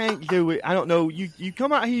still can't do it. I don't know. You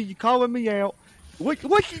come out here, you calling me out.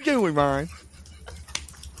 What you doing, Ryan?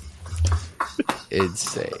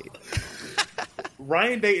 Insane.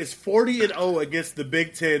 Ryan Day is 40-0 against the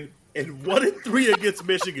Big Ten and 1-3 against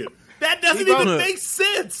Michigan. That doesn't even make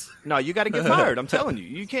sense. No, you got to get fired. I'm telling you,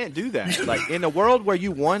 you can't do that. Like in a world where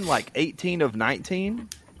you won like 18 of 19,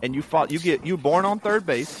 and you're born on third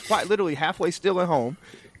base, quite literally halfway still at home,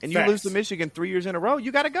 and you lose to Michigan 3 years in a row.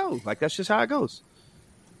 You got to go. Like that's just how it goes.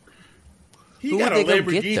 He got a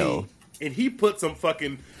Lamborghini, and he put some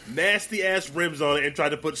fucking nasty ass rims on it and tried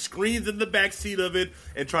to put screens in the back seat of it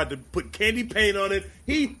and tried to put candy paint on it.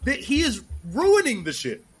 He is ruining the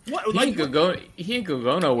shit. What, he ain't gonna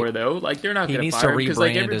go nowhere though. Like they're not going to fire him because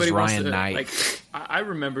like everybody wants to. Like I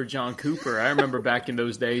remember John Cooper. I remember back in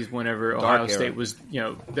those days whenever Ohio State was,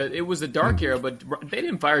 it was a dark era. But they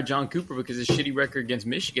didn't fire John Cooper because of his shitty record against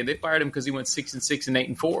Michigan. They fired him because he went 6-6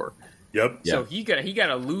 and 8-4. Yep. So he got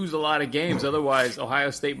to lose a lot of games. Otherwise, Ohio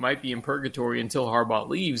State might be in purgatory until Harbaugh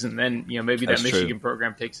leaves, and then maybe that Michigan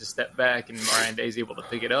program takes a step back and Ryan Day's able to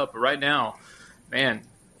pick it up. But right now, man,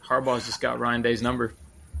 Harbaugh's just got Ryan Day's number.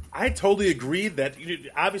 I totally agree that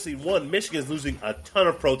obviously Michigan's losing a ton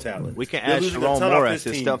of pro talent. We can add Jerome Morris,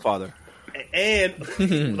 his stepfather.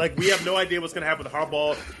 And like we have no idea what's going to happen with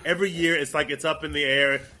Harbaugh. Every year, it's like it's up in the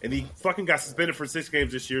air, and he fucking got suspended for 6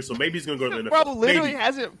 games this year. So maybe he's going to go to the NFL. Bro, literally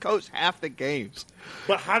hasn't coached half the games.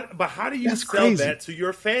 But how do you sell that to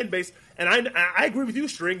your fan base? And I agree with you,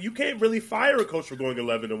 String. You can't really fire a coach for going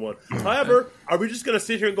 11-1. However, are we just going to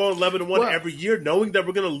sit here and go 11-1 every year, knowing that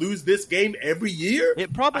we're going to lose this game every year?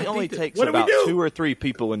 It probably only takes about 2 or 3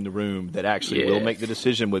 people in the room that actually will make the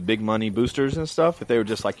decision with big money boosters and stuff. If they were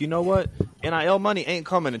just like, you know what, NIL money ain't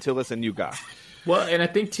coming until it's a new guy. Well, and I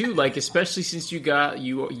think too, like especially since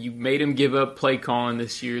you made him give up play calling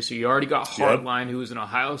this year, so you already got Hartline, who was an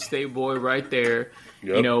Ohio State boy, right there.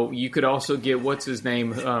 Yep. You could also get what's his name,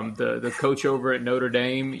 the coach over at Notre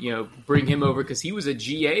Dame. Bring him over because he was a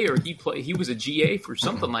GA or he was a GA for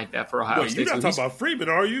something like that for Ohio State. You're not talking about Freeman,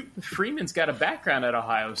 are you? Freeman's got a background at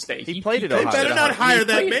Ohio State. He played at Ohio State. They better not hire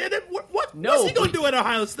that man. What's he going to do at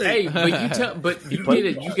Ohio State? Hey, but you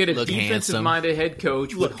get a defensive-minded head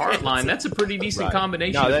coach with Hartline. That's a pretty decent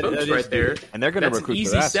combination of folks right there. And they're going to recruit.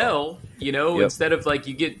 That's an easy sell. Instead of like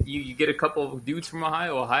you get a couple of dudes from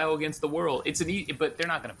Ohio against the world. It's an easy, but they're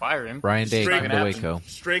not going to fire him. Ryan Day from the Waco.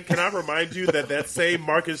 String, can I remind you that same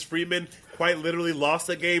Marcus Freeman quite literally lost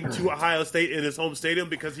a game to Ohio State in his home stadium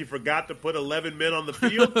because he forgot to put 11 men on the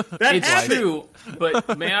field? That It's happened. true,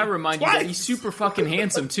 but may I remind you that Twice. he's super fucking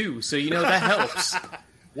handsome too, so that helps.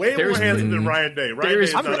 Way There's- more handsome than Ryan Day. Ryan Day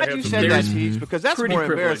is I'm not a glad you handsome said man. that, Teach, because that's pretty more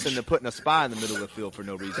embarrassing privileged. than putting a spy in the middle of the field for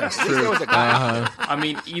no reason. That's At least true. there was a guy. I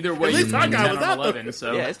mean, either way, At least you're our guy 10 was on out 11,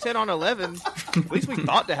 so Yeah, it's 10 on 11. At least we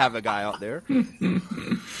thought to have a guy out there.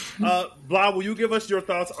 Blah, will you give us your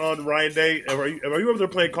thoughts on Ryan Day? Are you over there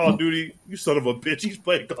playing Call of Duty? You son of a bitch. He's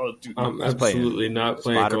playing Call of Duty. I'm absolutely not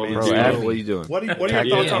playing Call Spider-Man, of bro, Duty. Adam, what are you doing? What are your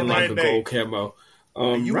Yeah, thoughts I on like Ryan a Day? gold camo.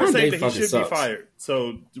 You were Ryan saying Day that he fucking should sucks. be fired.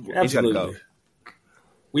 So He's gotta go. Absolutely.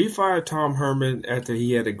 We fired Tom Herman after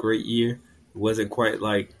he had a great year. It wasn't quite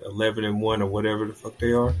like 11-1 or whatever the fuck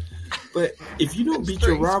they are. But if you don't beat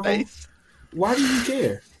your rival, why do you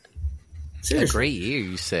care? A Seriously. great year,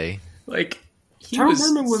 you say? he Tom was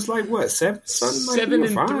Herman was like what, 7 something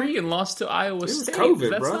like 7-3 and lost to Iowa It was State. COVID,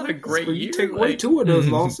 That's bro. not a great You year. take away 2 of those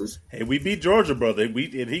losses. hey, we beat Georgia, brother. And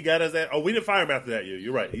he got us that. Oh, we didn't fire him after that year.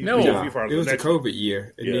 You're right. No. we It was the next COVID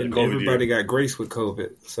year, and Yeah, then the COVID everybody got graced with COVID.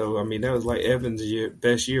 So I mean, that was like Evans' year.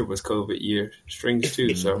 Best year was COVID year. Strings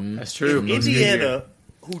too. So That's true. Indiana,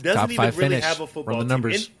 who doesn't Top even five really finish. have a Run football the team.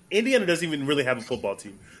 numbers. Indiana doesn't even really have a football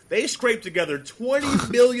team. They scraped together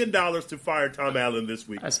 $20 million to fire Tom Allen this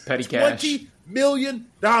week. That's petty cash. $20 million,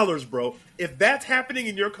 bro. If that's happening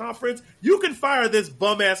in your conference, you can fire this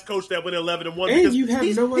bum-ass coach that went 11-1. And because you have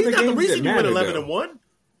he's, no he's other not the games reason that you went matter, 11-1.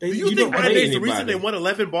 Do you you think don't Ryan play Day's the reason anybody. they won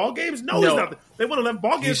 11 ball games? No, No. he's not. They won 11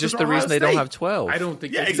 ball games. He's just because the of reason they Ohio don't State. have 12. I don't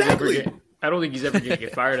think. Yeah, that exactly. I don't think he's ever going to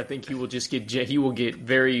get fired. I think he will just he will get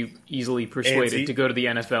very easily persuaded Antsy. to go to the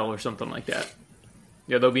NFL or something like that.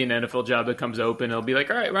 Yeah, there'll be an NFL job that comes open. They'll be like,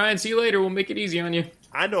 "All right, Ryan, see you later. We'll make it easy on you."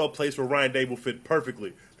 I know a place where Ryan Day will fit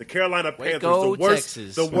perfectly. The Carolina Panthers, go, the worst,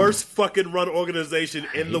 Texas. the worst fucking run organization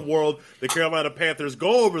in the world. The Carolina Panthers,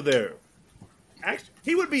 go over there. Actually,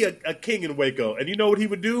 he would be a king in Waco, and you know what he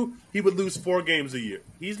would do? He would lose 4 games a year.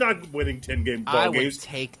 He's not winning 10-game ball I would games.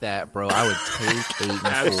 take that, bro. I would take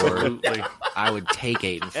 8-4. Absolutely. I would take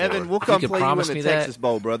 8-4. Evan, we'll If come you could play you in promise the me Texas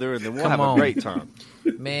Bowl, brother, and then we'll Come have on. a great time.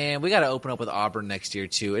 Man, we got to open up with Auburn next year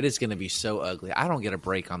too. It is going to be so ugly. I don't get a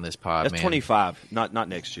break on this pod, That's man. 25, not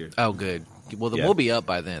next year. Oh, good. Well, then Yeah. we'll be up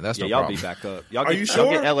by then. That's Yeah, no y'all problem. be back up. Y'all Are get, you y'all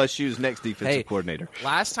get sure? LSU's next defensive Hey, coordinator.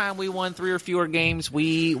 last time we won 3 or fewer games,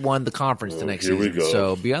 we won the conference the next here we season. go.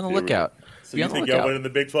 So be on the Here we lookout. So Be you on the think y'all lookout. winning the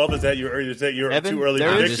Big 12? Is that your Evan, too early there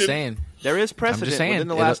is- I'm prediction? just saying. There is precedent saying, within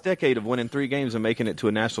the it'll- last decade of winning 3 games and making it to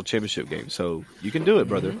a national championship game. So you can do it,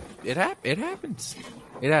 brother. It happens.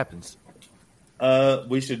 It happens.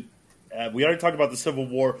 We should. We already talked about the Civil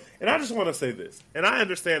War, and I just want to say this. And I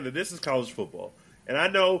understand that this is college football, and I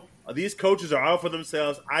know these coaches are out for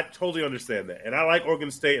themselves. I totally understand that, and I like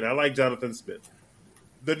Oregon State, and I like Jonathan Smith.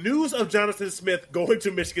 The news of Jonathan Smith going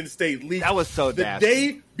to Michigan State leaked That was so the nasty.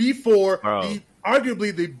 day before Bro.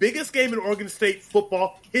 arguably the biggest game in Oregon State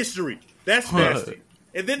football history. That's nasty.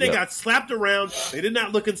 And then they Yep. got slapped around. They did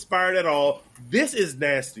not look inspired at all. This is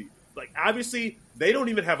nasty. Like, obviously, they don't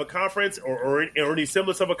even have a conference or any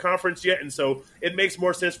semblance of a conference yet, and so it makes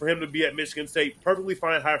more sense for him to be at Michigan State. Perfectly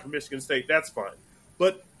fine hire for Michigan State. That's fine.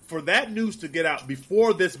 But for that news to get out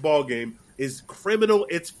before this ball game is criminal.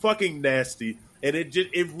 It's fucking nasty. And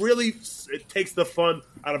it really takes the fun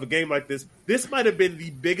out of a game like this. This might have been the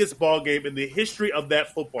biggest ball game in the history of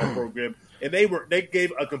that football program, and they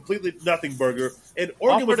gave a completely nothing burger. And All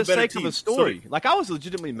Oregon for was the a better sake team. of a story. So- Like, I was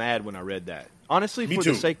legitimately mad when I read that. Honestly, Me for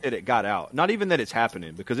too. the sake that it got out. Not even that it's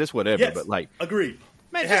happening, because it's whatever. yes, But, like, agreed.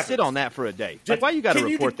 man, It just sit happens. on that for a day. Like, why you got to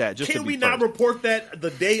report that just Can to we be not first? report that the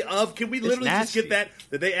day of? Can we literally just nasty. get that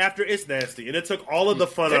the day after? It's nasty, and it took all of the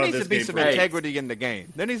fun There out of needs this to be game. some for me. integrity in the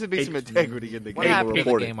game. There needs to be some integrity in the What game. happened to the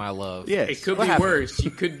reporting. game I love? Yes. It could What be happened? worse.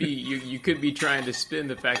 You could be you could be trying to spin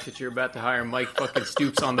the fact that you're about to hire Mike fucking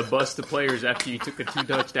Stoops on the bus to players after you took a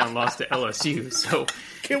 2-touchdown loss to LSU. So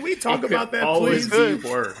Can we talk it could about that, always please? be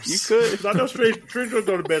worse. You could. 'Cause I know Strange going to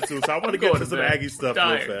go to bed soon, so I want to get Going to to some bed. Aggie stuff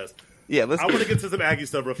Tired. real fast. Yeah, let's I do want to it. get to some Aggie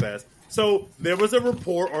stuff real fast. So there was a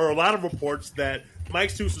report, or a lot of reports, that Mike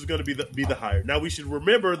Stoops was going to be the hire. Now we should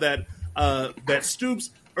remember that that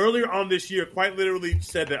Stoops earlier on this year quite literally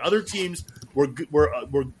said that other teams were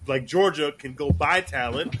like Georgia can go buy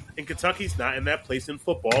talent, and Kentucky's not in that place in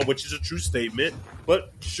football, which is a true statement,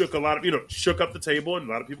 but shook up the table, and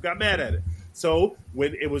a lot of people got mad at it. So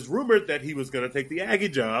when it was rumored that he was going to take the Aggie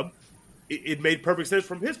job, it made perfect sense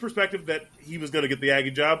from his perspective that he was going to get the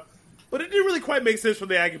Aggie job, but it didn't really quite make sense from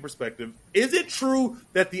the Aggie perspective. Is it true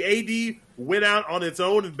that the AD went out on its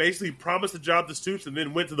own and basically promised a job to Stoops and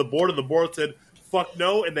then went to the board, and the board said, fuck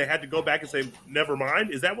no, and they had to go back and say, never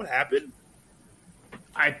mind? Is that what happened?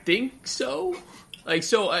 I think so. Like,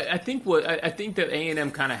 so I think that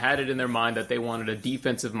A&M kind of had it in their mind that they wanted a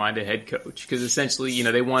defensive-minded head coach because essentially, you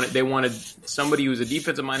know, they wanted somebody who was a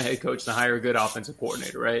defensive-minded head coach to hire a good offensive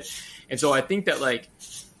coordinator, right? And so I think that like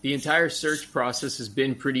the entire search process has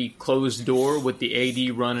been pretty closed door with the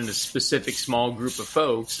AD running a specific small group of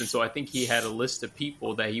folks, and so I think he had a list of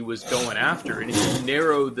people that he was going after, and if you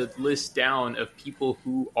narrow the list down of people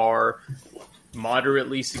who are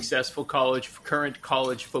moderately successful current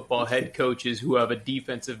college football head coaches who have a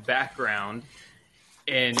defensive background,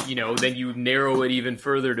 and you know, then you narrow it even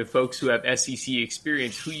further to folks who have SEC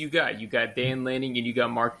experience. Who you got? You got Dan Lanning, and you got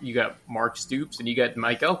Mark Stoops, and you got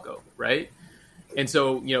Mike Elko, right? And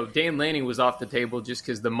so, you know, Dan Lanning was off the table just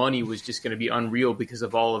because the money was just going to be unreal because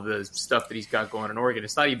of all of the stuff that he's got going in Oregon.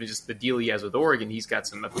 It's not even just the deal he has with Oregon. He's got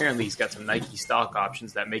some Nike stock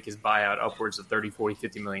options that make his buyout upwards of $30, $40,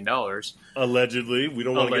 $50 million. Allegedly. We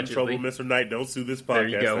don't want to get in trouble, Mr. Knight. Don't sue this podcast. There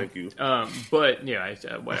you go. Thank you. But, yeah,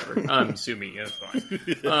 whatever. Sue me. That's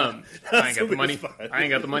fine. I ain't got the money. I ain't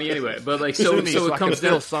got the money anyway. But, like, so it comes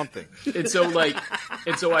down something. And so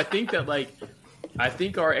I think that, like, I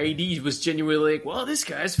think our AD was genuinely like, well, this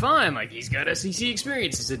guy's fine. Like, he's got SEC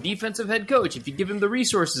experience. He's a defensive head coach. If you give him the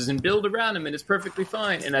resources and build around him, and it's perfectly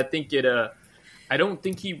fine. And I think I don't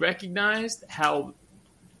think he recognized how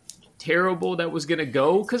terrible that was going to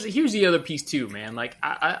go. Because here's the other piece too, man. Like,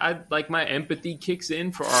 I like my empathy kicks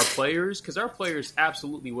in for our players because our players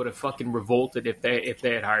absolutely would have fucking revolted if they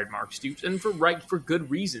had hired Mark Stoops, and for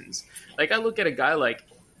good reasons. Like, I look at a guy like,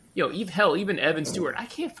 you know, even Evan Stewart. I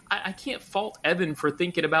can't fault Evan for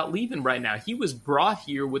thinking about leaving right now. He was brought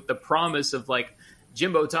here with the promise of, like,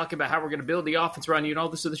 Jimbo talking about how we're going to build the offense around you and all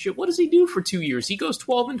this other shit. What does he do for 2 years? He goes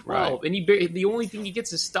 12-12, right. And the only thing he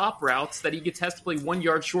gets is stop routes that he has to play 1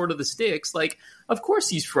 yard short of the sticks. Like, of course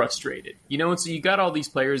he's frustrated, you know. And so you got all these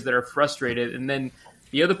players that are frustrated, and then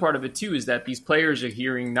the other part of it too is that these players are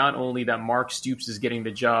hearing not only that Mark Stoops is getting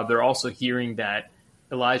the job, they're also hearing that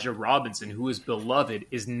Elijah Robinson, who is beloved,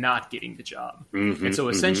 is not getting the job. And so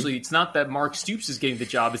essentially it's not that Mark Stoops is getting the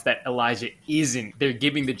job, it's that Elijah isn't. They're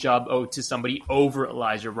giving the job to somebody over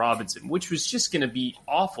Elijah Robinson, which was just going to be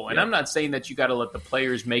awful. And I'm not saying that you got to let the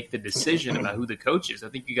players make the decision about who the coach is. I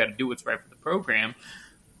think you got to do what's right for the program.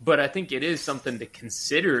 But I think it is something to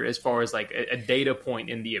consider as far as like a data point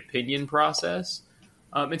in the opinion process.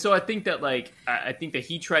 And so I think that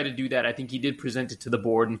he tried to do that. I think he did present it to the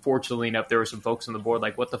board. And fortunately enough, there were some folks on the board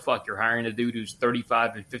like, what the fuck? You're hiring a dude who's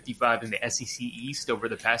 35 and 55 in the SEC East over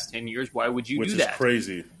the past 10 years. Why would you do that? Which is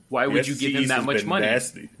crazy. Why would you give him that much money?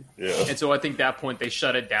 Nasty. Yeah. And so I think at that point they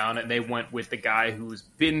shut it down and they went with the guy who's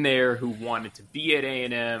been there, who wanted to be at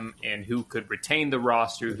A&M, and who could retain the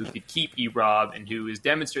roster, who could keep E-Rob, and who is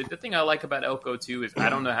demonstrated. The thing I like about Elko too is I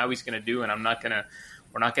don't know how he's going to do, and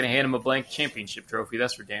we're not going to hand him a blank championship trophy.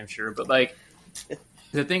 That's for damn sure. But like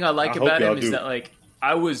the thing I like about him is that like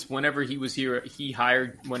whenever he was here,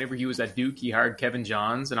 whenever he was at Duke, he hired Kevin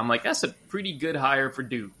Johns. And I'm like, that's a pretty good hire for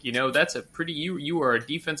Duke. You know, that's a pretty, you are a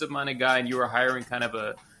defensive minded guy and you are hiring kind of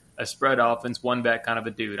a spread offense, one back kind of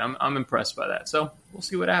a dude. I'm impressed by that. So we'll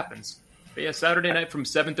see what happens. But yeah, Saturday night from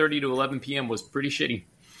 7:30 to 11 p.m. was pretty shitty.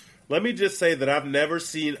 Let me just say that I've never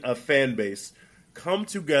seen a fan base come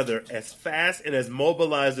together as fast and as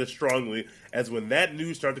mobilized as strongly as when that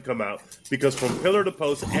news started to come out. Because from pillar to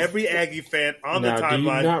post, every Aggie fan on the timeline. Do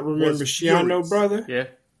you not remember Shiano, brother? Yeah.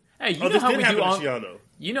 Hey, you know how we do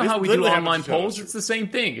You know how we do online polls? It's the same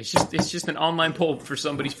thing. It's just an online poll for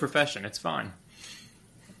somebody's profession. It's fine.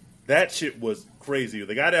 That shit was crazy.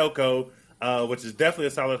 They got Elko, which is definitely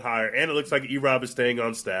a solid hire, and it looks like E-Rob is staying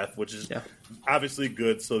on staff, which is obviously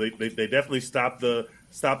good. So they definitely stopped the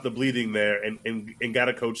bleeding there and got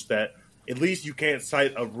a coach that at least you can't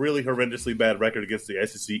cite a really horrendously bad record against the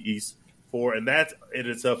SEC East for, and that in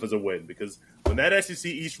itself is a win, because when that SEC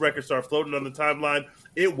East record started floating on the timeline,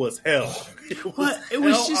 it was hell. It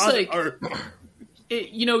was just like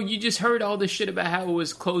you just heard all this shit about how it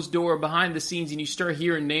was closed door behind the scenes, and you start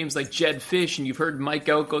hearing names like Jed Fish, and you've heard Mike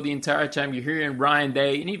Elko the entire time. You're hearing Ryan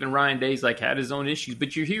Day, and even Ryan Day's like had his own issues,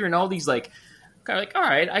 but you're hearing all these like, all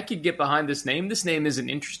right, I could get behind this name. This name is an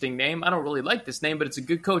interesting name. I don't really like this name, but it's a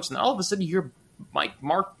good coach. And all of a sudden you hear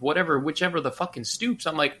Mark, whichever the fucking Stoops.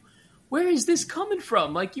 I'm like, where is this coming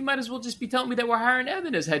from? Like, you might as well just be telling me that we're hiring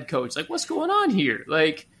Evan as head coach. Like, what's going on here?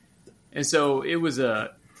 Like, and so it was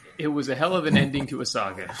a hell of an ending to a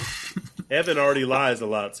saga. Evan already lies a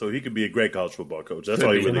lot, so he could be a great college football coach. That's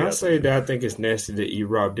all he really has. Can I say that I think it's nasty that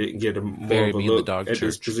E-Rob didn't get more of a look at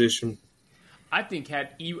this position? I think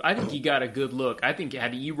he got a good look. I think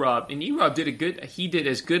had E-Rob, and E-Rob did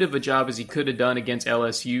as good of a job as he could have done against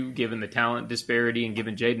LSU, given the talent disparity and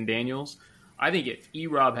given Jaden Daniels. I think if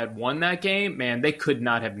E-Rob had won that game, man, they could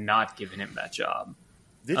not have not given him that job.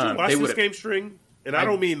 Did you watch this game, String? And I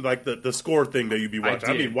don't mean like the score thing that you'd be watching.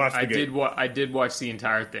 I mean watch the game. I did watch the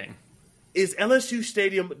entire thing. Is LSU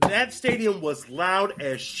Stadium, that stadium was loud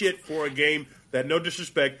as shit for a game that, no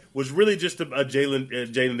disrespect, was really just a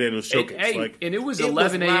Jalen Daniels showcase. And it was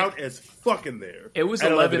 11 a.m. loud as fucking there. It was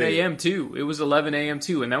 11 a.m. too. It was 11 a.m.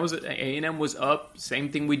 too. And that was A&M was up. Same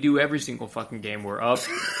thing we do every single fucking game. We're up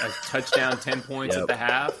a touchdown, 10 points at the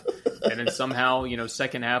half. And then somehow,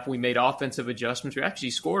 second half, we made offensive adjustments. We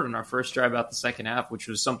actually scored on our first drive out the second half, which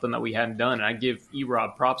was something that we hadn't done. And I give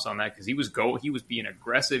E-Rob props on that because he was being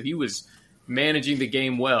aggressive. He was managing the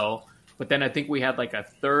game well. But then I think we had like a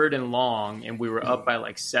 3rd and long, and we were up by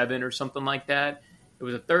like 7 or something like that. It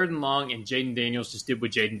was a 3rd and long, and Jaden Daniels just did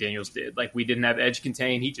what Jaden Daniels did. Like, we didn't have edge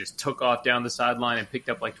contain. He just took off down the sideline and picked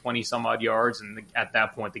up like 20-some-odd yards, and at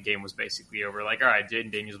that point, the game was basically over. Like, all right,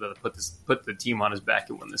 Jaden Daniels better put the team on his back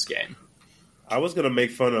and win this game. I was going to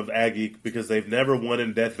make fun of Aggie because they've never won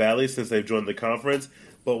in Death Valley since they've joined the conference.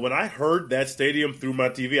 But when I heard that stadium through my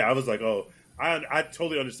TV, I was like, oh, I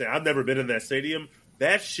totally understand. I've never been in that stadium.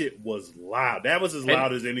 That shit was loud. That was as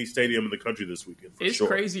loud as any stadium in the country this weekend. It's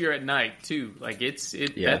crazier at night too. Like that's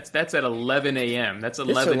at 11 a.m. That's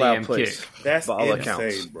 11 a.m. kick. That's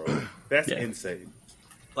insane, bro. That's insane.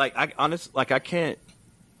 Like I can't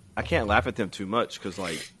laugh at them too much because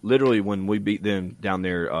like literally when we beat them down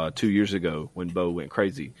there 2 years ago when Bo went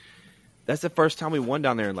crazy, that's the first time we won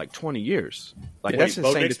down there in like 20 years. Like that's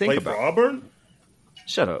insane to think about. For Auburn?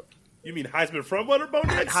 Shut up. You mean Heisman frontrunner, Bo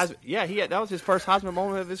Nix? Yeah, that was his first Heisman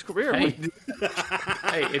moment of his career. Hey,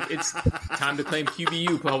 it's time to claim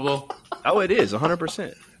QBU, Pablo. Oh, it is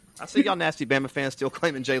 100%. I see y'all nasty Bama fans still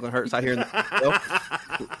claiming Jalen Hurts out here.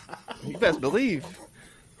 You best believe.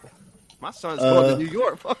 My son's going to New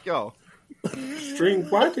York. Fuck y'all. String,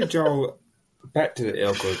 why did y'all back to the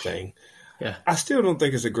Elko thing? Yeah, I still don't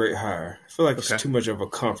think it's a great hire. I feel like it's too much of a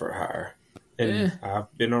comfort hire. And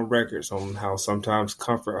I've been on records on how sometimes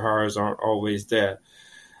comfort hires aren't always that.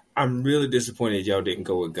 I'm really disappointed y'all didn't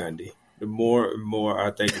go with Gundy. The more and more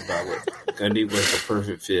I think about it, Gundy was the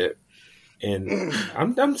perfect fit. And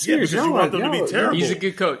I'm serious. You want them to be terrible. He's a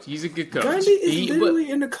good coach. Gundy is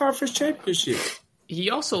literally in the conference championship.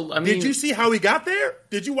 He also, did you see how he got there?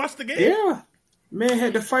 Did you watch the game? Yeah. Man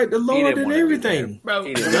had to fight the Lord and everything.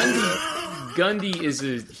 Bro,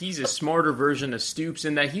 Gundy he's a smarter version of Stoops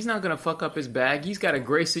in that he's not going to fuck up his bag. He's got a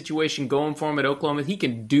great situation going for him at Oklahoma. He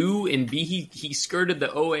can do and be. He skirted the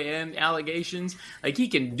OAN allegations. Like he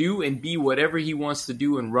can do and be whatever he wants to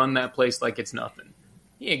do and run that place like it's nothing.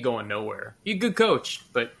 He ain't going nowhere. He's a good coach,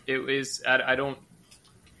 but it is. I don't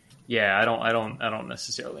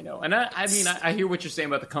necessarily know. And I hear what you're saying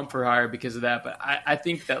about the comfort hire because of that, but I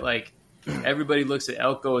think that like. Everybody looks at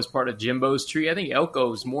Elko as part of Jimbo's tree. I think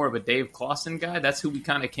Elko is more of a Dave Clawson guy. That's who we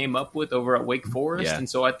kind of came up with over at Wake Forest. Yeah. And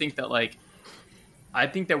so I think that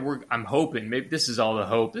I'm hoping, maybe this is all the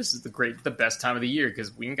hope. This is the best time of the year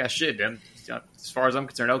because we ain't got shit. And as far as I'm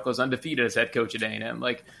concerned, Elko's undefeated as head coach at A&M.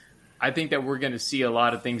 Like, I think that we're going to see a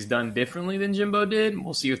lot of things done differently than Jimbo did.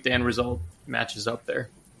 We'll see if the end result matches up there.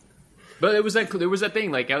 But there was that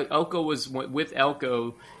thing, like Elko was with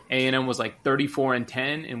Elko, A&M was like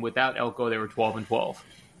 34-10, and without Elko, they were 12-12.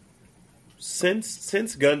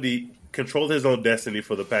 Since Gundy controlled his own destiny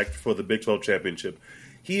for the Big 12 championship,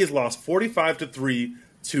 he has lost 45-3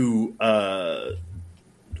 to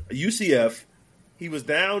UCF. He was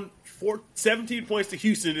down 17 points to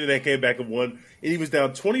Houston, and they came back and won. And he was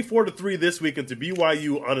down 24-3 this weekend to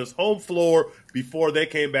BYU on his home floor before they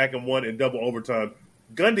came back and won in double overtime.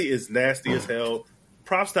 Gundy is nasty as hell.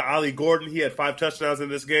 Props to Ollie Gordon. He had 5 touchdowns in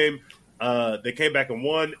this game. They came back and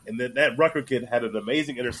won. And then that Rucker kid had an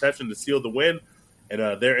amazing interception to seal the win. And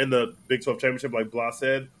they're in the Big 12 championship, like Blah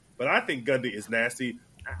said. But I think Gundy is nasty.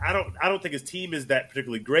 I don't think his team is that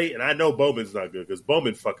particularly great. And I know Bowman's not good because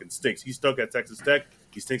Bowman fucking stinks. He stunk at Texas Tech.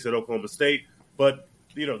 He stinks at Oklahoma State. But,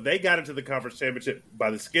 they got into the conference championship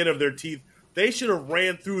by the skin of their teeth. They should have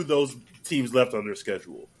ran through those teams left on their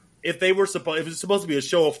schedule. If it's supposed to be a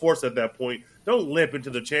show of force at that point, don't limp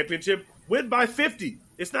into the championship. Win by 50.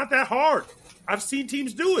 It's not that hard. I've seen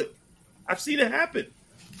teams do it. I've seen it happen.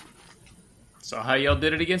 Saw how y'all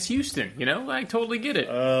did it against Houston. I totally get it.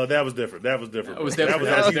 That was different. That was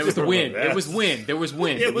the win. It was wind. There was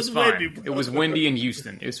wind. It was fine. Windy, it was windy in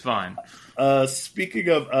Houston. It was fine. Speaking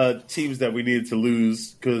of teams that we needed to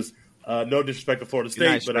lose, because no disrespect to Florida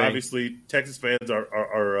State, but obviously Texas fans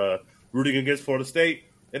are rooting against Florida State.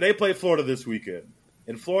 And they played Florida this weekend.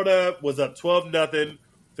 And Florida was up 12-0.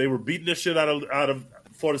 They were beating the shit out of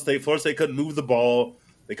Florida State. Florida State couldn't move the ball.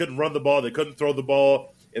 They couldn't run the ball. They couldn't throw the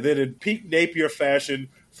ball. And then in peak Napier fashion,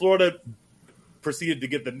 Florida proceeded to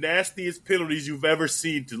get the nastiest penalties you've ever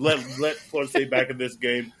seen to let Florida State back in this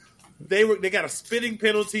game. They got a spitting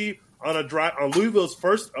penalty on a drive on Louisville's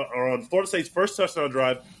first or on Florida State's first touchdown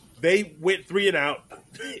drive. They went 3 and out,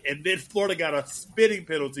 and then Florida got a spitting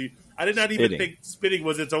penalty. I did not even think spitting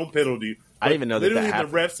was its own penalty. I didn't even know that literally happened.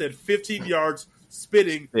 The ref said 15 yards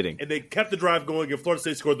spitting, and they kept the drive going, and Florida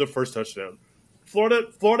State scored their first touchdown.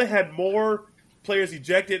 Florida had more players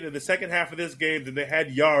ejected in the second half of this game than they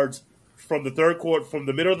had yards from the third quarter, from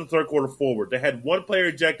the middle of the third quarter forward. They had one player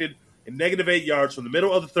ejected in -8 yards from the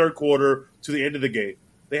middle of the third quarter to the end of the game.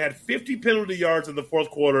 They had 50 penalty yards in the fourth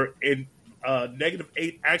quarter and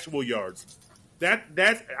 -8 actual yards.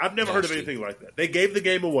 That's I've never heard of anything like that. They gave the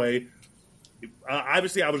game away.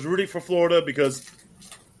 Obviously, I was rooting for Florida because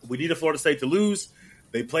we needed Florida State to lose.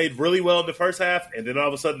 They played really well in the first half, and then all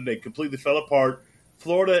of a sudden they completely fell apart.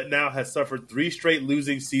 Florida now has suffered 3 straight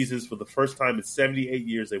losing seasons for the first time in 78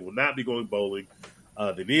 years. They will not be going bowling.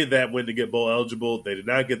 They needed that win to get bowl eligible. They did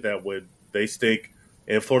not get that win. They stink,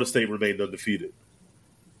 and Florida State remained undefeated.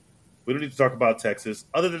 We don't need to talk about Texas,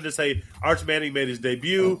 other than to say Arch Manning made his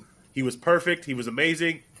debut. He was perfect. He was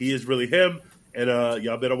amazing. He is really him. And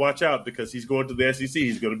y'all better watch out because he's going to the SEC.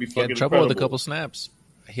 He's going to be fucking He had trouble incredible. with a couple snaps.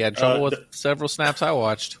 He had trouble with several snaps I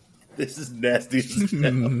watched. This is nasty. This is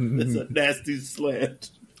a nasty slant.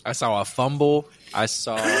 I saw a fumble. I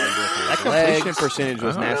saw that completion percentage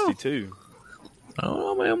was nasty too. I don't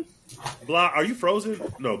know, man. Blah, are you frozen?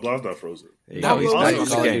 No, Blah's not frozen. No, he's not on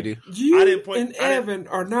Call of Duty. You and Evan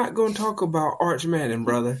are not going to talk about Arch Manning,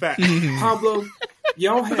 brother. Fact. Pablo,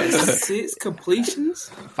 y'all had 6 completions?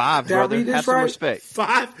 5, Did I brother. read this Have some right? respect.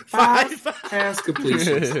 5 pass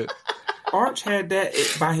completions. Arch had that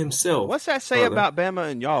by himself. What's that say about Bama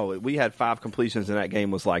and y'all? We had 5 completions and that game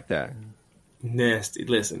was like that. Nasty.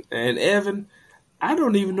 Listen, and Evan, I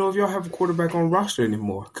don't even know if y'all have a quarterback on roster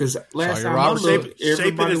anymore because last time I looked,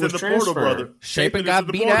 everybody was transferred. Shapen got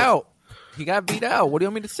beat out. He got beat out. What do you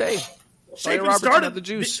want me to say? Shapen started the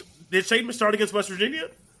juice. Did Shapen start against West Virginia?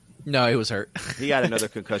 No, he was hurt. He got another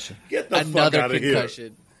concussion. Get the fuck out of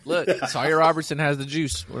concussion. Look, Sawyer Robertson has the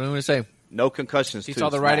juice. What do you want me to say? No concussions. He saw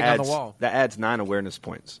the writing on the wall. That adds 9 awareness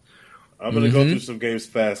points. I'm going to go through some games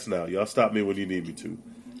fast now. Y'all stop me when you need me to.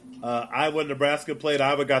 Iowa and Nebraska played.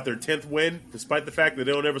 Iowa got their 10th win, despite the fact that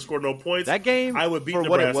they don't ever score no points. That game, Iowa beat for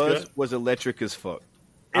Nebraska. what it was electric as fuck.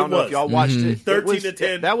 I It don't know was. if y'all watched it.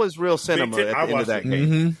 13-10. That was real cinema Big Ten. at the end of that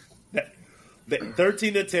game.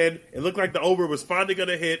 13-10. It looked like the over was finally going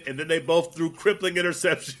to hit, and then they both threw crippling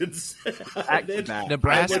interceptions.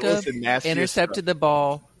 Nebraska intercepted the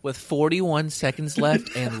ball with 41 seconds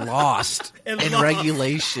left and lost in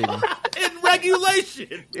regulation. In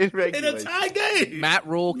regulation. In a tie game. Matt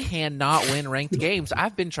Rule cannot win ranked games.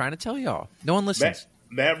 I've been trying to tell y'all. No one listens.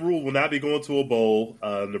 Matt Rule will not be going to a bowl.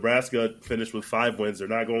 Nebraska finished with 5 wins. They're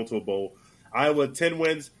not going to a bowl. Iowa, 10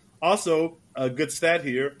 wins. Also, a good stat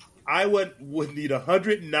here. Iowa would need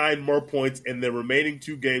 109 more points in their remaining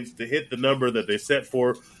 2 games to hit the number that they set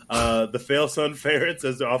for the fail-son Ferentz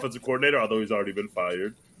as the offensive coordinator, although he's already been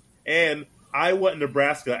fired. And Iowa and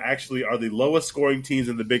Nebraska actually are the lowest scoring teams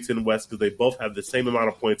in the Big Ten West because they both have the same amount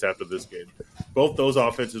of points after this game. Both those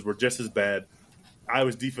offenses were just as bad.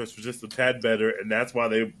 Iowa's defense was just a tad better, and that's why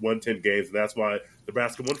they won 10 games, and that's why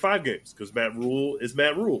Nebraska won 5 games, because Matt Rule is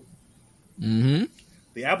Matt Rule. Mm-hmm.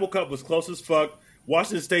 The Apple Cup was close as fuck.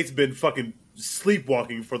 Washington State's been fucking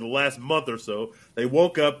sleepwalking for the last month or so. They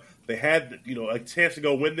woke up. They had a chance to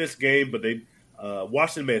go win this game, but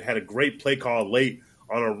Washington had a great play call late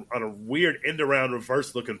on a weird end-around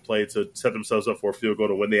reverse-looking play to set themselves up for a field goal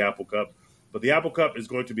to win the Apple Cup. But the Apple Cup is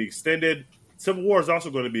going to be extended. Civil War is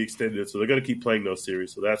also going to be extended, so they're going to keep playing those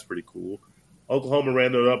series, so that's pretty cool. Oklahoma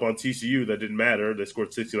ran it up on TCU. That didn't matter. They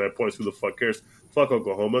scored 69 points. Who the fuck cares? Fuck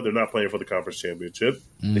Oklahoma. They're not playing for the conference championship.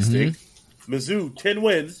 Mm-hmm. They stink. Mizzou, 10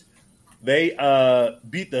 wins. They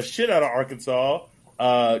beat the shit out of Arkansas.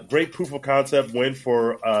 Great proof of concept win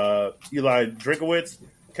for Eli Drinkowitz.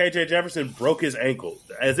 KJ Jefferson broke his ankle.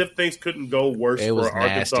 As if things couldn't go worse for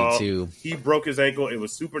Arkansas. Too. He broke his ankle. It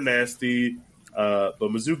was super nasty. But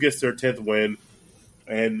Mizzou gets their 10th win.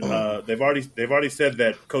 And they've already said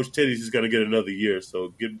that Coach Titties is going to get another year.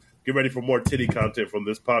 So get ready for more titty content from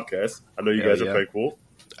this podcast. I know you guys are thankful.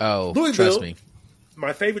 Oh, Louisville, trust me.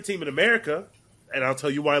 My favorite team in America, and I'll tell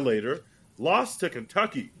you why later, lost to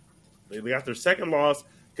Kentucky. They got their second loss.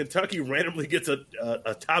 Kentucky randomly gets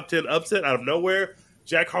a top 10 upset out of nowhere.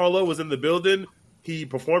 Jack Harlow was in the building. He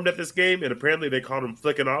performed at this game, and apparently they caught him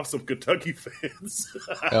flicking off some Kentucky fans.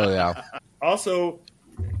 Oh, yeah. Also,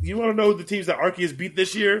 you want to know the teams that Arky has beat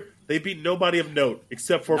this year? They beat nobody of note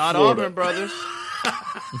except for Not Florida. Auburn, brothers.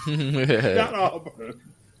 Not Auburn.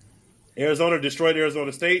 Arizona destroyed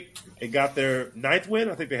Arizona State and got their 9th win.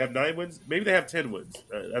 I think they have 9 wins. Maybe they have 10 wins.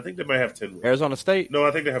 I think they might have 10 wins. Arizona State? No,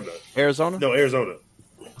 I think they have 9. Arizona? No, Arizona.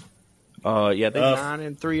 Yeah, they're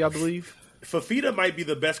 9-3, I believe. Fafita might be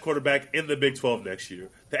the best quarterback in the Big 12 next year.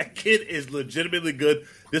 That kid is legitimately good.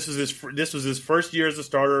 This was his first year as a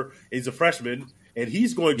starter. He's a freshman, and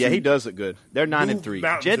he's going to. Yeah, he does it good. They're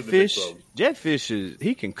 9-3. Jed Fish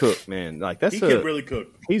he can cook, man. Like he can really cook.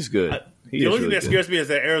 He's good. The only thing that scares me is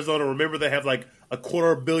that Arizona. Remember, they have like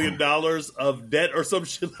 $250 million of debt or some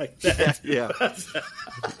shit like that. Yeah.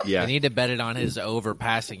 They need to bet it on his over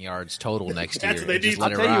passing yards total next year. That's what they need. I'll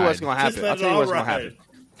tell you what's going to happen.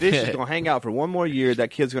 Fish is going to hang out for one more year. That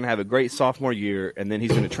kid's going to have a great sophomore year, and then he's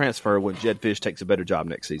going to transfer when Jed Fish takes a better job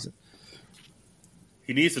next season.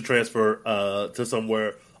 He needs to transfer to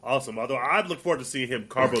somewhere awesome. Although I'd look forward to seeing him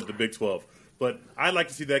carve up the Big 12. But I'd like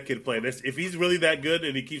to see that kid playing. If he's really that good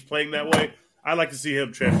and he keeps playing that way, I'd like to see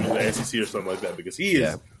him transfer to the SEC or something like that because he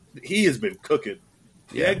has been cooking.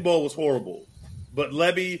 The Egg Bowl was horrible. But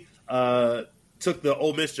Levy took the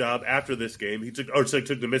Ole Miss job after this game. He took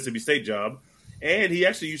the Mississippi State job. And he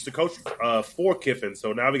actually used to coach for Kiffin.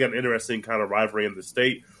 So now we got an interesting kind of rivalry in the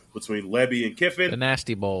state between Levy and Kiffin. The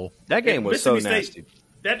Nasty Bowl. That game was so nasty.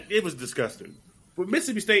 It was disgusting. But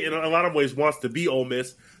Mississippi State, in a lot of ways, wants to be Ole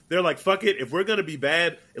Miss. They're like, fuck it. If we're going to be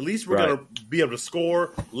bad, at least we're going to be able to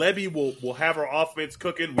score. Levy will have our offense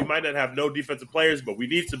cooking. We might not have no defensive players, but we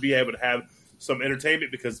need to be able to have some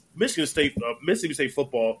entertainment because Mississippi State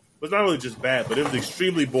football was not only just bad, but it was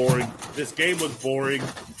extremely boring. This game was boring,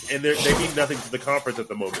 and they mean nothing to the conference at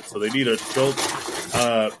the moment. So they need a jolt.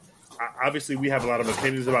 Obviously, we have a lot of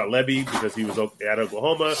opinions about Levy because he was at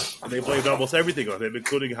Oklahoma, and they blamed almost everything on him,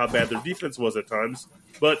 including how bad their defense was at times.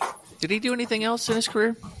 But did he do anything else in his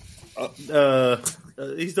career?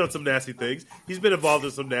 He's done some nasty things. He's been involved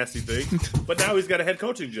in some nasty things, but now he's got a head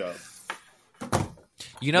coaching job.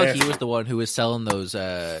 You know, he was the one who was selling those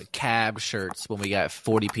cab shirts when we got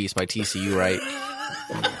 40 piece by TCU, right?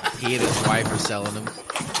 He and his wife were selling them.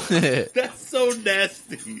 That's so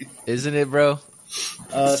nasty. Isn't it, bro?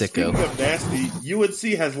 Speaking of nasty,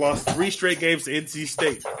 UNC has lost 3 straight games to NC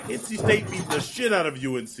State. NC State beat the shit out of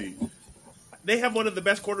UNC. They have one of the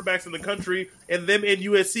best quarterbacks in the country, and them and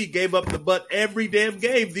USC gave up the butt every damn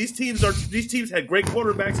game. These teams had great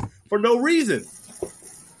quarterbacks for no reason.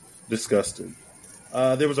 Disgusting.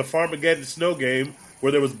 There was a Farmageddon snow game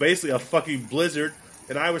where there was basically a fucking blizzard,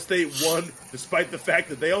 and Iowa State won despite the fact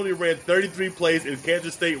that they only ran 33 plays and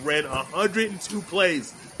Kansas State ran 102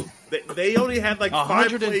 plays. They only had like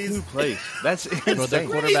 5 plays. That's insane.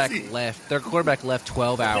 Bro, their quarterback left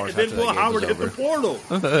 12 hours. And then Will Howard hit the portal.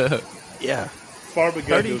 Yeah,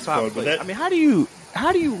 Farmageddon was fun. But I mean, how do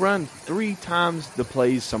you run 3 times the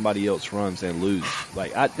plays somebody else runs and lose?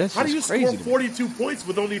 Like that's how do you crazy score 42 points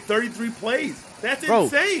with only 33 plays? That's Bro,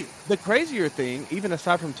 insane. The crazier thing, even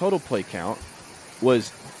aside from total play count,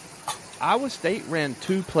 was Iowa State ran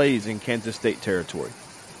 2 plays in Kansas State territory.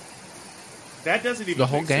 That doesn't even the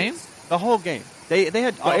whole game. The whole game. They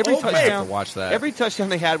had every touchdown. Watch that. Every touchdown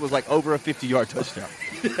they had was like over a 50-yard touchdown.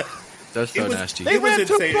 That's so nasty. They ran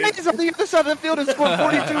 2 plays on the other side of the field and scored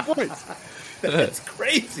 42 points. That's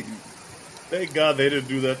crazy. Thank God they didn't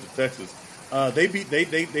do that to Texas. They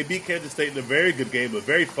beat Kansas State in a very good game, a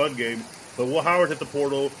very fun game. But Will Howard hit the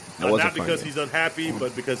portal, not because he's unhappy,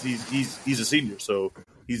 but because he's a senior, so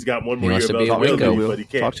he's got one more year of eligibility, but he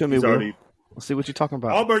can't. Talk to me, Will. Let's see what you're talking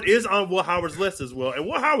about. Auburn is on Will Howard's list as well, and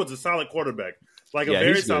Will Howard's a solid quarterback, a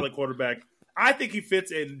very solid quarterback. I think he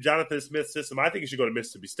fits in Jonathan Smith's system. I think he should go to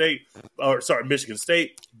Michigan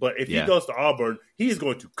State. But if he goes to Auburn, he is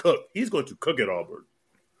going to cook. He's going to cook at Auburn.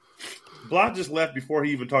 Block just left before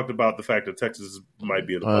he even talked about the fact that Texas might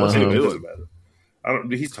be in the playoffs. Anyway, it doesn't matter.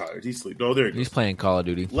 He's tired. He's sleeping. No, there he goes. He's playing Call of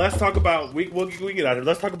Duty. Let's talk about we get out here.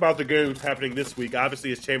 Let's talk about the games happening this week.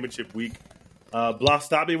 Obviously, it's championship week. Block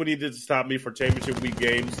stopped me when he did stop me for championship week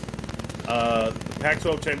games. The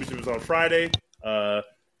Pac-12 championship is on Friday.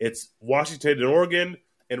 It's Washington and Oregon.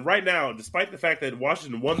 And right now, despite the fact that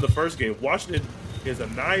Washington won the first game, Washington is a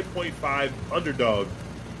 9.5 underdog.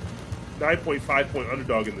 9.5 point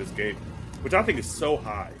underdog in this game, which I think is so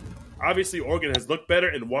high. Obviously, Oregon has looked better,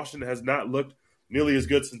 and Washington has not looked nearly as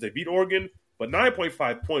good since they beat Oregon. But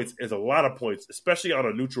 9.5 points is a lot of points, especially on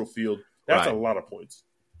a neutral field. That's a lot of points.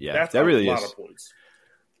 Yeah, that's that really a lot is. of points.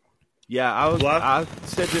 Yeah, I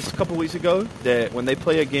said this a couple weeks ago that when they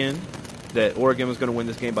play again, that Oregon was going to win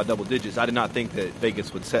this game by double digits. I did not think that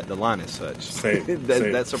Vegas would set the line as such. Same.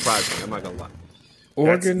 That surprised me. I'm not going to lie.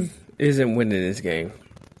 Oregon isn't winning this game.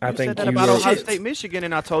 I think said that you about wrote- Ohio State, Michigan,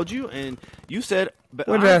 and I told you, and you said. But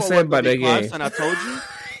What did I Iowa say wasn't about gonna be that close, game? And I told you.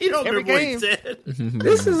 You don't Every remember what he game. said.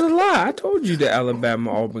 This is a lie. I told you the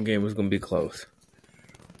Alabama-Auburn game was going to be close.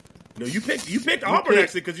 No, you picked Auburn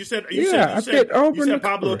actually because you said I picked Auburn You to said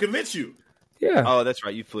Pablo cover. convinced you. Yeah. Oh, that's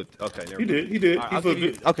right. You flipped. Okay, never He mind. did. He did. All right, He I'll give flipped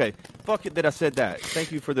you- it. okay, fuck it that I said that.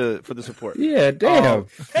 Thank you for the support. Yeah, damn.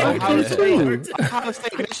 Ohio You State, too. Ohio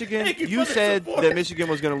State, Michigan. Thank you You for the said support. that Michigan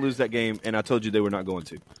was going to lose that game, and I told you they were not going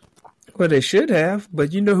to. Well, they should have,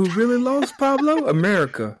 but you know who really lost, Pablo?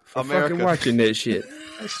 America. For America. fucking watching that shit.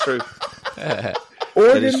 That's true. That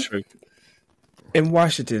Oregon is true. and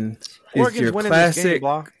Washington is Oregon's your winning this game, classic.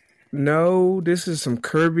 blah. No, this is some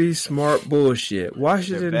Kirby smart bullshit.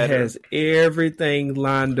 Washington They're better. has everything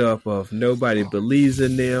lined up of nobody believes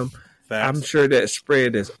in them. Facts. I'm sure that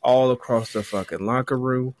spread is all across the fucking locker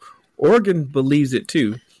room. Oregon believes it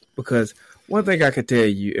too, because one thing I could tell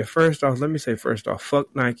you, let me say first off,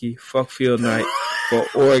 fuck Nike, fuck Field Night, for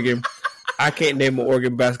Oregon. I can't name an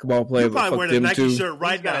Oregon basketball player, You're but probably fuck wearing a them Nike too. shirt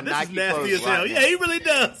right He's got now. a This is Nike nasty clothes as hell. right Yeah, he really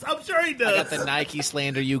does. I'm sure he I does. got the Nike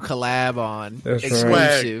Slander U collab on. That's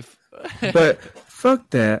right. Exclusive. But fuck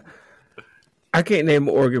that. I can't name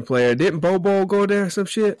an Oregon player. Didn't Bobo go there or some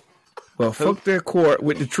shit? Well, fuck their court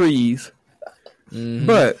with the trees.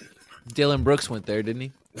 But Dylan Brooks went there, didn't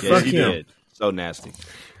he? Yeah, fuck he him. did. So nasty.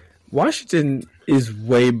 Washington is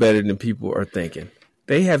way better than people are thinking.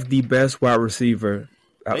 They have the best wide receiver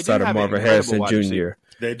outside of have an Marvin incredible Harrison wide Jr. receiver.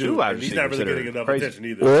 They Two do. wide And he's not really receivers that getting are enough crazy. attention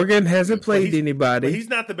either. Oregon hasn't played But anybody. he's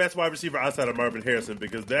not the best wide receiver outside of Marvin Harrison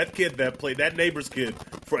because that kid that played that neighbor's kid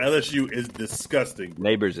for LSU is disgusting.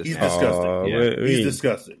 Neighbors is He's nasty. disgusting. Yeah. He's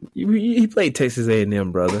disgusting. He played Texas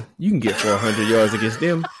A&M, brother. You can get 400 yards against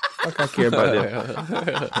them. Fuck, I care about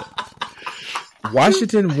them.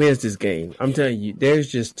 Washington wins this game. I'm telling you,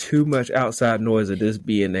 there's just too much outside noise of this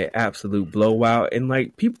being an absolute blowout. And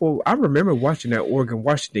like people, I remember watching that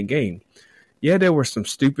Oregon-Washington game. Yeah, there were some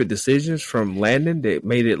stupid decisions from Landon that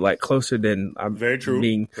made it like closer than I'm Very true.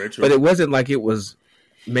 being. Very true. But it wasn't like it was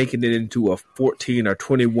making it into a 14 or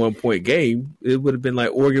 21 point game. It would have been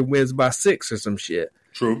like Oregon wins by 6 or some shit.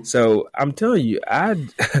 True. So I'm telling you, I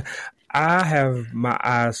have my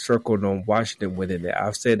eyes circled on Washington winning it.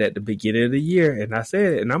 I've said at the beginning of the year, and I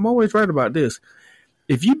said it, and I'm always right about this.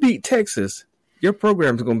 If you beat Texas, your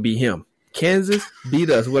program's going to be him. Kansas beat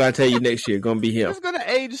us. What I tell you next year, going to be him. It's going to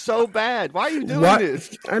age so bad. Why are you doing What?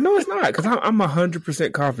 this? I know it's not, because I'm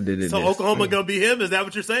 100% confident in So this. Oklahoma gonna be him? Is that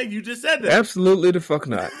what you're saying? You just said that. Absolutely the fuck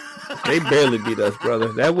not. They barely beat us, brother.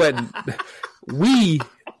 That wasn't. We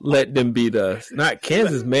let them beat us. Not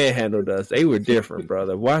Kansas manhandled us. They were different,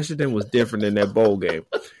 brother. Washington was different in that bowl game.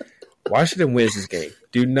 Washington wins this game.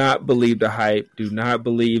 Do not believe the hype. Do not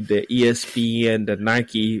believe the ESPN, the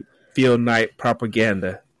Nike Field Night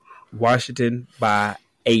propaganda. Washington by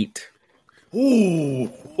 8. Ooh.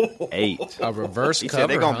 8. A reverse He cover. said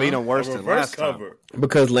they're going to beat huh? them worse than Reverse last time. cover.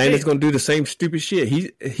 Because Landon's going to do the same stupid shit.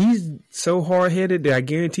 He's so hard-headed that I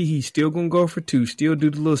guarantee he's still going to go for 2, still do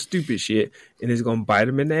the little stupid shit, and it's going to bite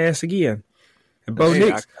him in the ass again. And Bo Hey,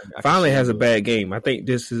 Nix I finally can has see a bad game. I think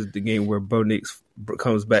this is the game where Bo Nix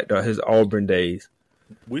comes back to his Auburn days.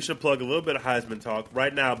 We should plug a little bit of Heisman talk.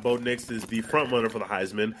 Right now, Bo Nix is the front runner for the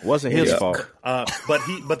Heisman. Wasn't his Yeah. fault. But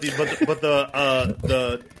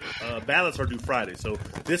the ballots are due Friday, so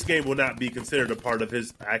this game will not be considered a part of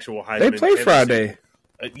his actual Heisman. They play candidacy. Friday.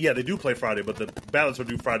 Yeah, they do play Friday, but the ballots are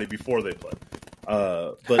due Friday before they play.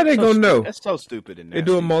 But How they going to know? That's so stupid and They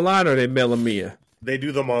nasty. do them online or they mail them in? they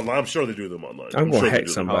do them online. I'm sure they do them online. I'm gonna sure they hack do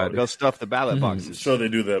them somebody. Go stuff the ballot I'm boxes. sure they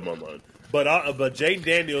do them online. But Jaden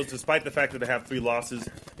Daniels, despite the fact that they have 3 losses,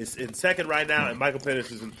 is in second right now, and Michael Penix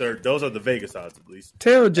is in third. Those are the Vegas odds, at least.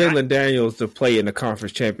 Tell Jalen Daniels to play in the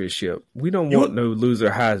conference championship. We don't want no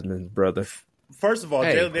loser Heisman, brother. First of all,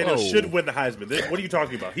 Hey, Jalen Daniels whoa. should win the Heisman. What are you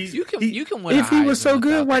talking about? You can win. If he was so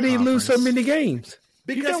good, why did he lose so many? many games?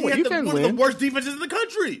 because he you had can one of the win. worst defenses in the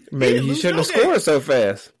country. Maybe didn't he lose shouldn't no have scored games. so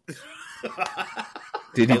fast.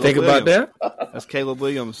 Did he Caleb think about Williams. that? That's Caleb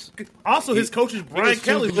Williams. Also, his coach is Brian was too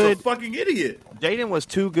Kelly, who's a good. fucking idiot. Jaden was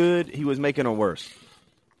too good. He was making them worse.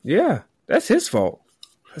 Yeah, that's his fault.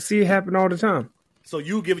 I see it happen all the time. So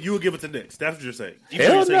you would give it to Knicks. That's what you're saying. Even though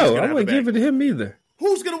Hell you're saying he's no, gonna I have wouldn't the give it bag. to him either.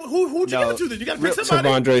 Who'd you give it to? Then you got to pick somebody.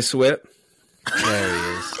 Savondre Sweat. There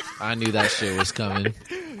he is. I knew that shit was coming.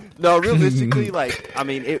 No, realistically, like, I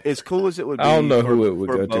mean, as cool as it would be. I don't know for, who it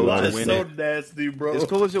would for go to, Bo honestly. win That's so it. nasty, bro. As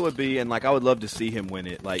cool as it would be, and like I would love to see him win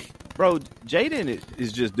it. Like, bro, Jaden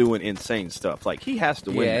is just doing insane stuff. Like, he has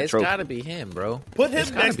to win Yeah, that it's trophy. got to be him, bro. Put It's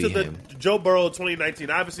him gotta next be to the him. Joe Burrow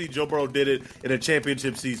 2019. Obviously, Joe Burrow did it in a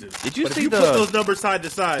championship season. Did you but see if you the- put those numbers side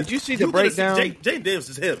to side, Did you see the you're gonna see breakdown? Jane Davis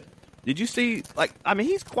is him. Did you see,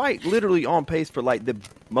 he's quite literally on pace for, the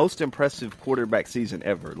most impressive quarterback season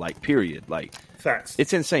ever, period. Facts.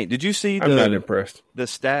 It's insane. Did you see I'm not impressed. The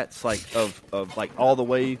stats, of all the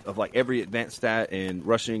way, of, every advanced stat and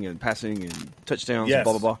rushing and passing and touchdowns and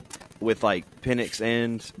blah, blah, blah, with, Penix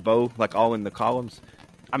and Bo, all in the columns?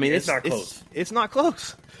 I mean, it's not close. It's not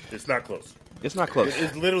close. It's not close. It's not close.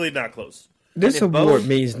 It's literally not close. This award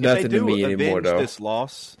means nothing to me anymore, though. This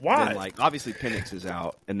loss, why? Then, obviously Penix is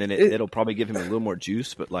out, and then it'll probably give him a little more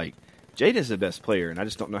juice. But Jaden's the best player, and I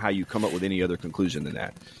just don't know how you come up with any other conclusion than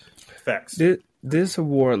that. Facts. This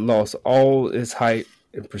award lost all its hype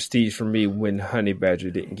and prestige for me when Honey Badger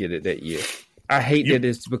didn't get it that year. I hate that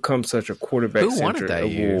it's become such a quarterback-centric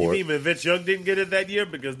award. You mean when Vince Young didn't get it that year?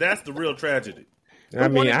 Because that's the real tragedy. I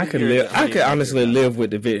mean, I could honestly live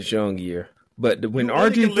with the Vince Young year. But when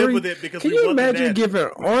RG3, can you imagine giving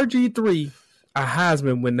RG3 a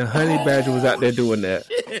Heisman when the Honey Badger was out there doing that?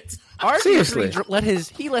 Seriously, let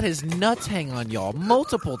his nuts hang on y'all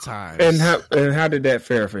multiple times. And how did that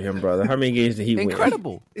fare for him, brother? How many games did he win?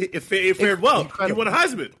 Incredible. It fared well. He won a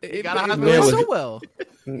Heisman. It got a Heisman so well.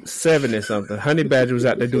 7 or something. Honey Badger was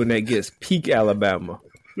out there doing that against peak Alabama.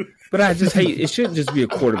 But I just hate it. Shouldn't just be a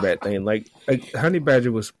quarterback thing. Honey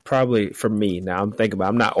Badger was probably, for me, now I'm thinking about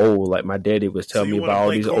I'm not old like my daddy was telling me about all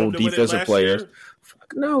these old defensive players.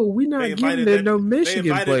 No, we're not getting there no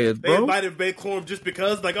Michigan players, bro. They invited Bay Corum just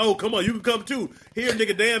because, oh, come on, you can come too. Here,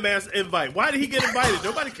 nigga, damn ass invite. Why did he get invited?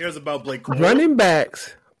 Nobody cares about Blake Corum. Running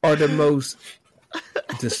backs are the most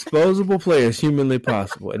disposable players humanly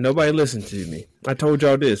possible, and nobody listened to me. I told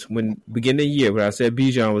y'all this beginning of the year when I said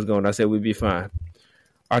Bijan was going. I said we'd be fine.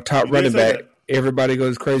 Our top running back, everybody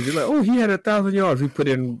goes crazy. Oh, he had 1,000 yards. We put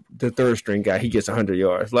in the third string guy. He gets 100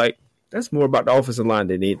 yards. That's more about the offensive line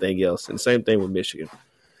than anything else. And same thing with Michigan.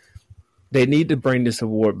 They need to bring this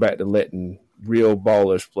award back to letting real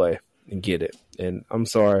ballers play and get it. And I'm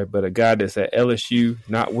sorry, but a guy that's at LSU,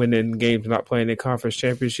 not winning games, not playing in conference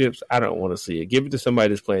championships, I don't want to see it. Give it to somebody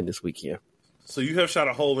that's playing this weekend. So you have shot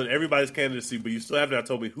a hole in everybody's candidacy, but you still have not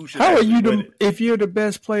told me who should. How are you win it. If you're the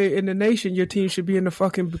best player in the nation, your team should be in the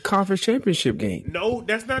fucking conference championship game. No,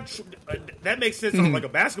 that's not true. That makes sense on a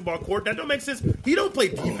basketball court. That don't make sense. He don't play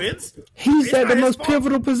defense. He's at the most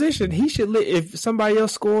pivotal position. He should. If somebody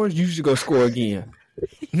else scores, you should go score again.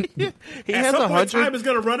 He has 100. Time is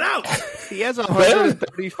going to run out. He has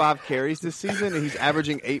 135 carries this season, and he's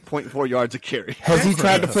averaging 8.4 yards a carry. Has he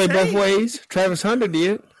tried to play both ways? Travis Hunter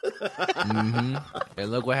did. Mm-hmm.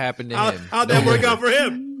 And look what happened to him. How'd that work out for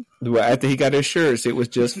him? Well, after he got insurance, it was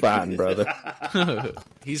just fine, brother.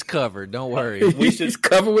 He's covered. Don't worry. He's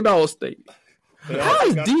covered with Allstate. How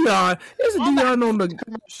is Dion? Is Dion on the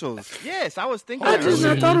commercials? Yes, I was thinking. I just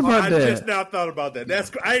not thought about that. I just now thought about that.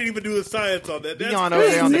 I didn't even do the science on that. Dion over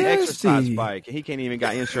there on the exercise bike. He can't even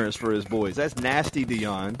got insurance for his boys. That's nasty,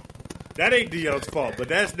 Dion. That ain't Dion's fault, but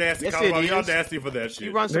that's nasty. Yes, y'all nasty for that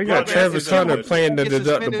shit. They got Travis Hunter playing the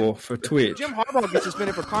deductible for Twitch. Jim Harbaugh gets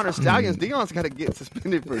suspended for Connor Stallions. Dion's got to get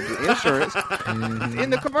suspended for the insurance in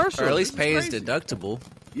the commercial. Or at least pay his deductible.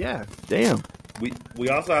 Yeah, damn. We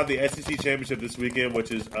also have the SEC championship this weekend,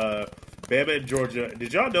 which is Bama and Georgia.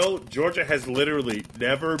 Did y'all know Georgia has literally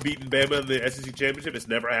never beaten Bama in the SEC championship? It's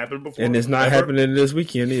never happened before, and it's not happening this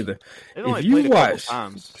weekend either. If you watch,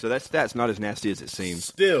 times, so that's not as nasty as it seems.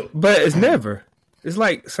 Still, but it's never. It's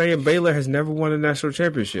like saying Baylor has never won a national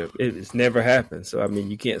championship. It's never happened. So I mean,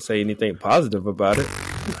 you can't say anything positive about it.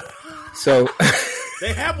 So.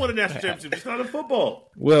 They have won a national championship. It's not in football.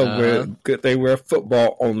 Well, good thing we're a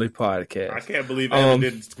football-only podcast. I can't believe Evan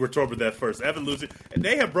didn't retort with that first. Evan losing. And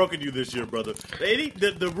they have broken you this year, brother.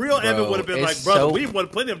 The real Evan would have been like, brother, we've won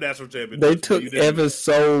plenty of national championships. They took Evan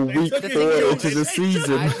so weak forward into the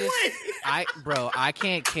season. I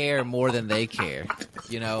can't care more than they care.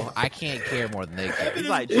 I can't care more than they care.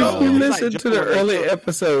 If you listen to the early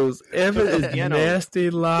episodes, Evan is nasty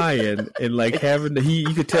lying and having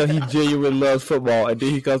you could tell he genuinely loves football. And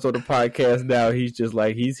then he comes on the podcast now. He's just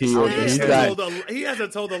like he's healed. He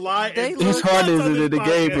hasn't told a lie. His heart isn't in the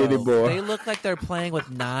game anymore. They look like they're playing with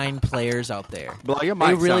 9 players out there. They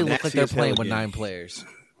really look like they're playing with 9 players.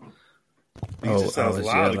 I was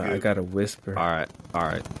yelling. I got to whisper. All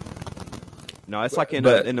right. No, it's like in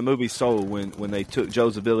the movie Soul when they took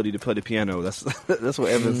Joe's ability to play the piano. That's what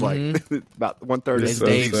Evan's like. About 1/3. It's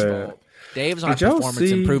Dave's fault. Dave's on performance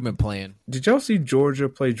improvement plan. Did y'all see Georgia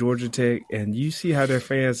play Georgia Tech? And you see how their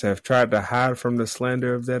fans have tried to hide from the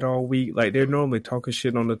slander of that all week? They're normally talking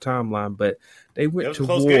shit on the timeline, but they went to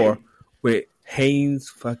war with Haynes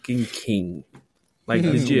fucking King.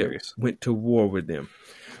 Legit went to war with them.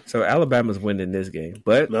 So Alabama's winning this game.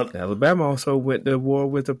 But Alabama also went to war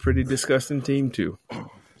with a pretty disgusting team, too.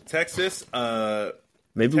 Texas.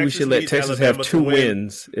 Maybe we should let Texas have 2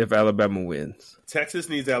 wins if Alabama wins. Texas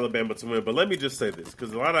needs Alabama to win, but let me just say this,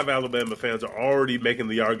 because a lot of Alabama fans are already making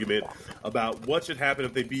the argument about what should happen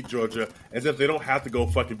if they beat Georgia, as if they don't have to go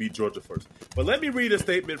fucking beat Georgia first. But let me read a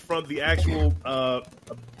statement from the actual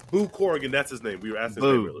Boo Corrigan. That's his name. We were asking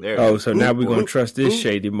his name earlier. Oh, so now we're going to trust this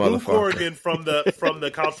shady motherfucker. Boo Corrigan from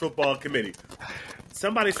the College Football Committee.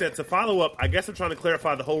 Somebody said, to follow up, I guess I'm trying to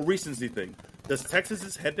clarify the whole recency thing. Does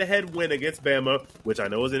Texas's head-to-head win against Bama, which I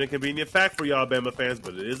know is an inconvenient fact for y'all Bama fans,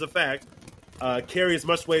 but it is a fact, carry as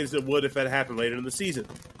much weight as it would if it happened later in the season?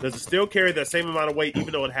 Does it still carry that same amount of weight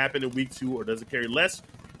even though it happened in week 2, or does it carry less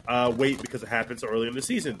weight because it happened so early in the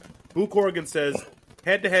season? Boo Corrigan says,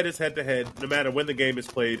 head-to-head is head-to-head, no matter when the game is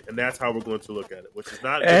played, and that's how we're going to look at it, which is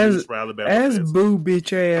not as for Alabama as fans. Boo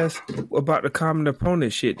bitch ass about the common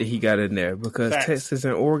opponent shit that he got in there, because Facts. Texas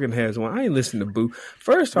and Oregon has one. I ain't listening to Boo.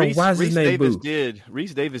 First off, why is his name Boo?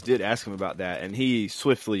 Reese Davis did ask him about that, and he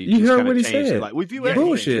swiftly You heard what he said. Like, we view Yeah, everything.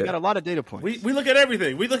 bullshit. We got a lot of data points. We look at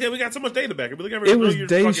everything. We got so much data back. We look at everything. It was You're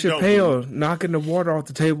Dave fucking dumb. Chappelle knocking the water off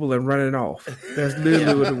the table and running off. That's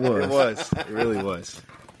literally what it was. It was. It really was.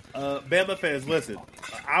 Bama fans, listen,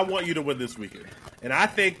 I want you to win this weekend. And I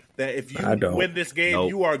think that if you win this game,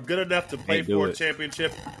 you are good enough to play for a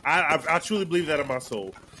championship. I truly believe that in my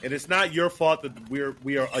soul. And it's not your fault that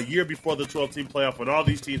we are a year before the 12-team playoff when all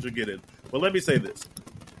these teams are getting. But let me say this.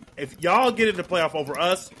 If y'all get in the playoff over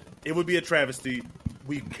us, it would be a travesty.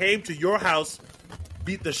 We came to your house,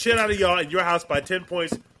 beat the shit out of y'all in your house by 10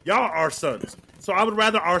 points. Y'all are our sons. So I would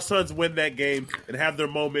rather our sons win that game and have their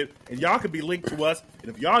moment, and y'all can be linked to us. And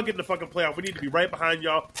if y'all get in the fucking playoff, we need to be right behind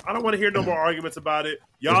y'all. I don't want to hear no more arguments about it.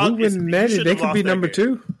 Y'all, if we win that, they could be number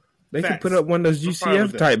 2. They Facts. could put up one of those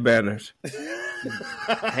UCF type banners.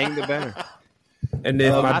 Hang the banner. And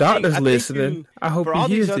if my doctor's listening, I hope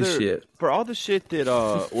he hears this shit. For all the shit that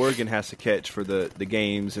Oregon has to catch for the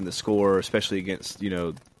games and the score, especially against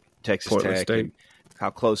Texas Portland Tech, State. and how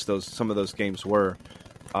close some of those games were.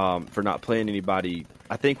 For not playing anybody,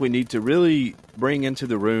 I think we need to really bring into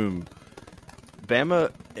the room. Bama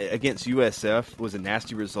against USF was a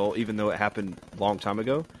nasty result, even though it happened a long time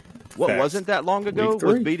ago. What Facts. wasn't that long ago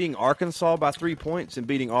was beating Arkansas by 3 points and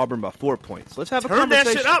beating Auburn by 4 points. Let's have a conversation.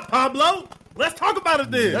 Turn that shit up, Pablo. Let's talk about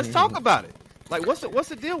it then. Let's talk about it. Like, what's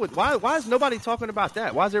the deal with why is nobody talking about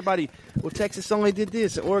that? Why is everybody? Well, Texas only did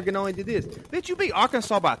this, and Oregon only did this. Bitch, you beat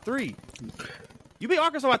Arkansas by 3. You beat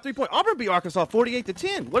Arkansas by 3 points. Auburn beat Arkansas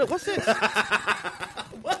 48-10. What's this?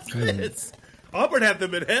 What's this? Auburn had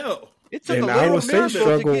them in hell. It took And a I little would say miracle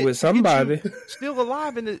struggle to get, with somebody. to get you still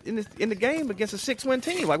alive in the game against a 6-win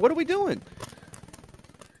team. Like, what are we doing?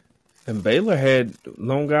 And Baylor had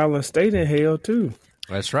Long Island State in hell too.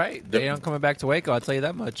 That's right. They aren't coming back to Waco, I'll tell you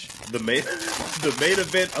that much. The main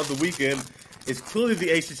event of the weekend is clearly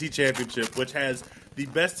the ACC Championship, which has the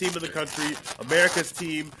best team in the country, America's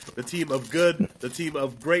team, the team of good, the team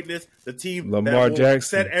of greatness, the team Lamar that will Jackson.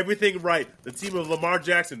 set everything right, the team of Lamar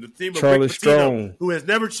Jackson, the team of Charlie Rick Pitino, Strong. who has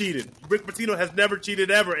never cheated. Rick Pitino has never cheated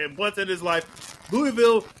ever, and once in his life,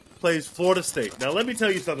 Louisville plays Florida State. Now, let me tell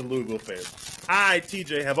you something, Louisville fans. I,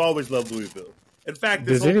 TJ, have always loved Louisville. In fact,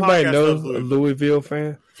 this Does whole anybody podcast know loves a Louisville. Louisville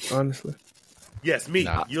fan? Honestly, Yes, me.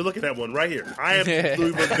 Nah. You're looking at one right here. I am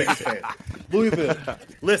Louisville's biggest fan. Louisville.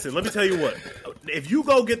 Listen, let me tell you what. If you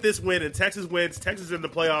go get this win and Texas wins, Texas in the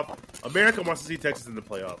playoff, America wants to see Texas in the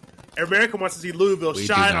playoff. America wants to see Louisville We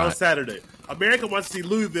shine do not. on Saturday. America wants to see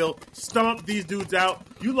Louisville stomp these dudes out.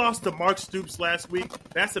 You lost to Mark Stoops last week.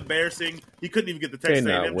 That's embarrassing. He couldn't even get the Texas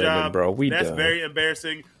They're not A&M winning, job. bro. We That's done. very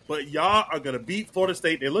embarrassing. But y'all are going to beat Florida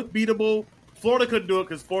State. They look beatable. Florida couldn't do it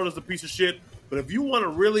because Florida's a piece of shit. But if you want to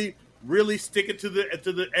really stick it to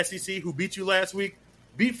the SEC, who beat you last week,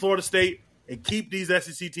 beat Florida State and keep these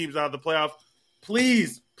SEC teams out of the playoff.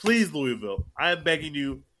 Please, Louisville, I am begging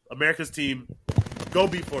you, America's team, go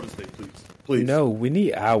beat Florida State, please. no, we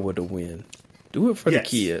need Iowa to win. Do it for the Yes.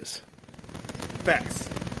 kids. Facts.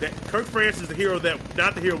 That Kirk Ferentz is the hero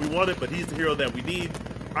not the hero we wanted, but he's the hero that we need.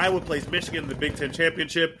 Iowa plays Michigan in the Big Ten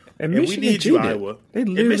championship, And we Michigan need you, cheated. Iowa. They And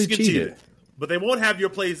literally Michigan cheated. But they won't have your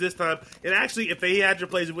plays this time. And actually, if they had your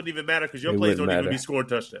plays, it wouldn't even matter because your It plays don't wouldn't even matter. be scoring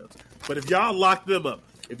touchdowns. But if y'all lock them up,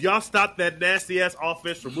 if y'all stop that nasty-ass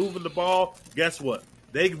offense from moving the ball, guess what?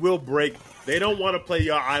 They will break. They don't want to play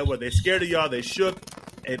y'all Iowa. They're scared of y'all. They shook.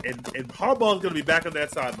 And Harbaugh's going to be back on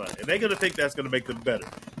that sideline. And they're going to think that's going to make them better.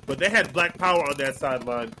 But they had black power on that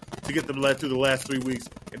sideline to get them led through the last 3 weeks.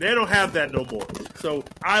 and they don't have that no more. So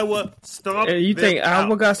Iowa stomp. And you think out.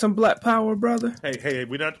 Iowa got some black power, brother? Hey,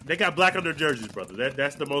 we not. They got black on their jerseys, brother.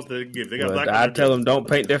 That's the most they can give. They got black. I on their tell them jerseys, don't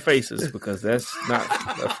paint their faces because that's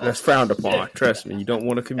frowned upon. Trust me, you don't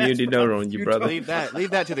want a community note on you, brother. Leave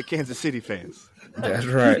that to the Kansas City fans. That's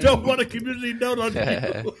right. You don't want a community note on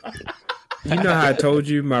you. You know how I told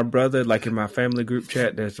you my brother, like in my family group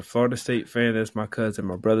chat, there's a Florida State fan, that's my cousin.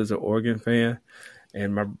 My brother's an Oregon fan.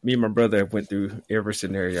 And me and my brother went through every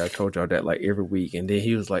scenario. I told y'all that like every week. And then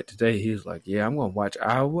he was like, today, he was like, yeah, I'm going to watch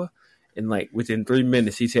Iowa. And like within 3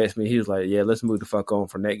 minutes, he texted me. He was like, yeah, let's move the fuck on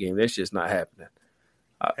from that game. That's just not happening.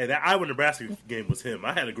 Hey, that Iowa-Nebraska game was him.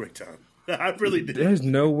 I had a great time. I really did. There's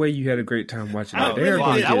no way you had a great time watching that.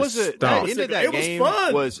 Really The end of that It was game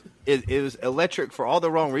fun. It was electric for all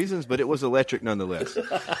the wrong reasons, but it was electric nonetheless.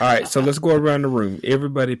 All right, so let's go around the room.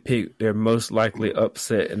 Everybody pick their most likely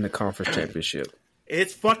upset in the conference championship.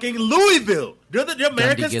 It's fucking Louisville. They're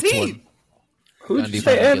America's gets team. one. Who'd you Gundy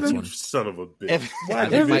say, probably Evan? gets one. Son of a bitch. I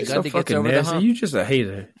think Evan, Mike so Gundy gets fucking over the nasty. hump. You just a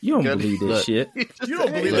hater. You don't Gundy- believe this Look. shit. You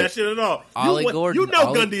don't believe that shit at all. Ollie Gordon- You know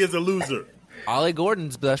Ollie- Gundy is a loser. Ollie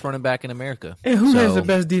Gordon's the best running back in America. And who has the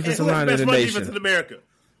best And defensive who has line the in best the run defense in nation? America?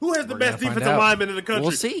 Who has the best gonna find defensive out. lineman in the country?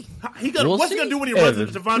 We'll see. What's he We'll gonna see. do when he runs Evan,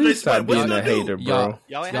 into Devontae please stop Smith? What's he being a gonna hater, do? bro.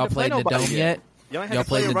 Y'all ain't Y'all had to play played in the nobody dome yet. yet? Y'all ain't had Y'all to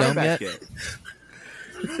play played a in the running dome back yet?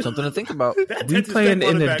 yet. Something to think about. That We Texas playing Tech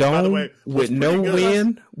in the running back, by the dome way, was with no pretty good.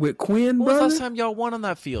 win with Quinn, When was the brother. last time y'all won on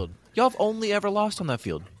that field? Y'all have only ever lost on that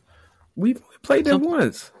field. We played there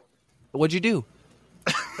once, What'd you do?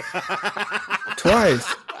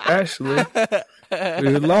 twice, actually.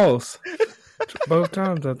 We lost both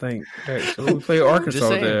times, I think. Actually, we played Arkansas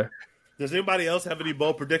saying. there. Does anybody else have any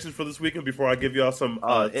bold predictions for this weekend before I give y'all some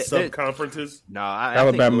sub-conferences? No, I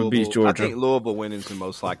Alabama think beats Georgia. I think Louisville winning's the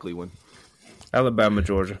most likely one. Alabama,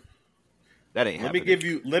 Georgia. That ain't Let me happening.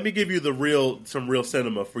 give you some real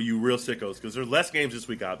cinema for you real sickos, because there's less games this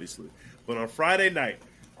week, obviously. But on Friday night,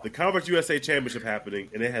 the Conference USA Championship happening,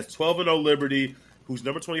 and it has 12-0 Liberty, who's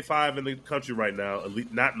number 25 in the country right now,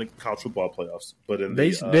 not in the college football playoffs, but in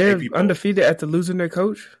They're the AP poll. undefeated after losing their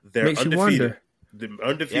coach. They're Makes undefeated. you wonder. They're Yeah,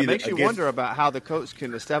 undefeated. it makes you against- wonder about how the coach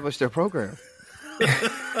can establish their program.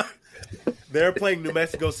 They're playing New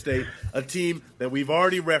Mexico State, a team that we've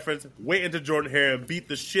already referenced, went into Jordan Hare and beat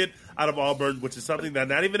the shit out of Auburn, which is something that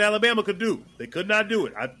not even Alabama could do. They could not do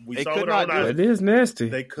it. We They saw could it on not do our It is nasty.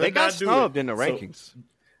 They could They got not do snubbed it. in the So rankings.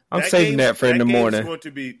 I'm saving that for in the morning.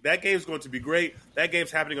 That game's going to be great. That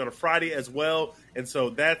game's happening on a Friday as well, and so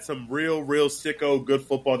that's some real sicko good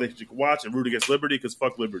football that you can watch and root against Liberty, because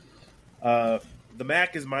fuck Liberty. The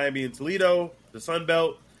MAC is Miami and Toledo. The Sun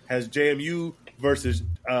Belt has JMU versus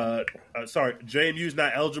JMU's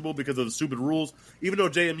not eligible because of the stupid rules, even though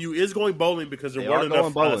JMU is going bowling because they're They running are going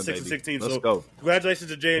enough bowling, 6 and baby. 16. Let's So go.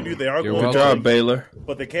 congratulations to JMU. They are You're going Good welcome. job, Baylor.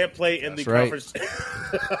 but they can't play in the That's right. conference.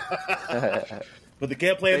 But they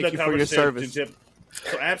can't play in Thank the you for your conference service. championship.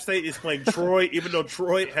 So App State is playing Troy, even though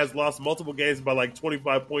Troy has lost multiple games by like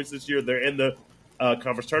 25 points this year. They're in the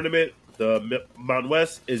conference tournament. The Mountain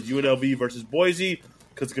West is UNLV versus Boise,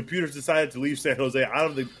 because the computers decided to leave San Jose out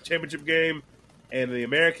of the championship game. And the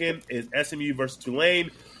American is SMU versus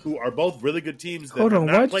Tulane, who are both really good teams. That Hold have on,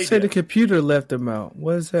 not why'd you played say yet. the computer left them out?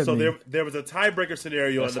 What does that So mean? there was a tiebreaker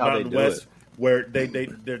scenario That's in the how they Mountain do West it. where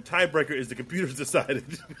their tiebreaker is the computers decided,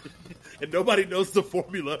 and nobody knows the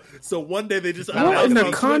formula. So one day they just What in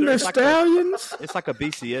announced the on Twitter. Conda Stallions? It's like a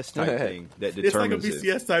BCS type thing that It's like a determines it.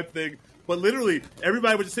 BCS type thing. But literally,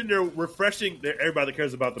 everybody was just sitting there refreshing. Everybody that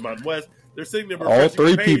cares about the Mountain West, they're sitting there refreshing All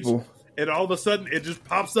three the page, people. and all of a sudden it just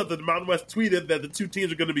pops up that the Mountain West tweeted that the two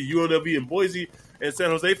teams are going to be UNLV and Boise, and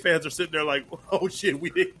San Jose fans are sitting there like, "Oh shit,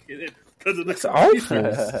 we didn't get it because of the It's awful.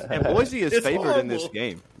 And Boise is It's favored in this horrible.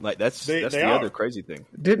 game. Like that's They the are. other crazy thing.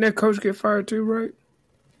 Didn't that coach get fired too, right?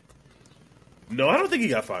 No, I don't think he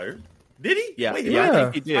got fired. Did he? Yeah, Wait, yeah, yeah. I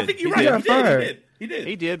think he did. I think you're He right. got He did. fired. He did. He did.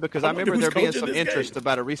 He did because I I wonder remember who's there being coaching some this interest game.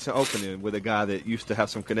 about a recent opening with a guy that used to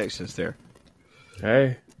have some connections there.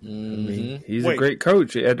 Hey, I mean, he's Wait. a great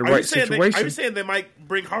coach at the Are you right saying situation. are you saying they might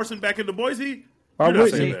bring Harsin back into Boise? Why You're not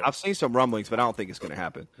wouldn't saying he? that. I've seen some rumblings, but I don't think it's going to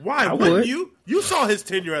happen. Why I wouldn't would. you? You saw his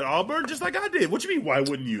tenure at Auburn just like I did. What you mean? Why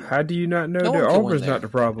wouldn't you? How do you not know No that one can win Auburn's there. not the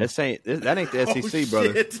problem? That ain't the SEC, Oh,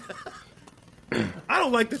 brother. shit. I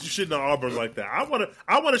don't like that you're shitting on Auburn like that. I want to.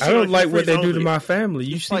 I don't like what they do to my family.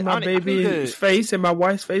 You It's see like, my I need baby's to- face and my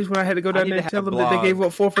wife's face when I had to go down need there to and have tell a them that they blog. gave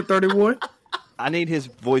up 4 for 31. I need his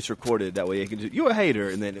voice recorded that way he can do. You a hater,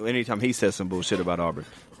 and then anytime he says some bullshit about Auburn,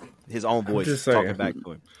 his own voice just talking saying. back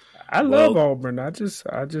to him. I love Auburn. I just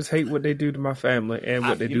hate what they do to my family and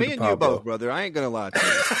what they do me to and you Pablo. both, brother. I ain't gonna lie to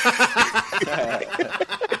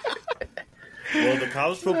you. Well, the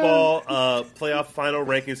college football playoff final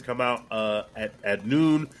rankings come out at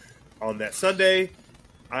noon on that Sunday.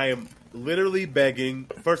 I am literally begging.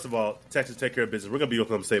 First of all, Texas take care of business. We're going to beat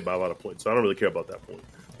Oklahoma State by a lot of points, so I don't really care about that point.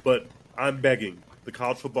 But I'm begging the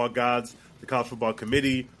college football gods, the college football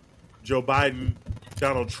committee, Joe Biden,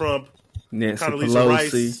 Donald Trump, Nancy Condoleezza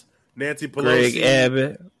Rice, Pelosi, Nancy Pelosi, Greg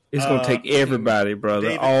Abbott. It's going to take everybody, brother.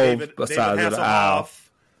 David Sides of the aisle.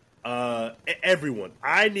 Everyone.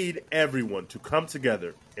 I need everyone to come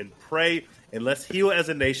together and pray, and let's heal as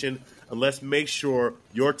a nation, and let's make sure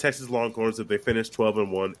your Texas Longhorns, if they finish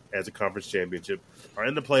 12-1 as a conference championship, are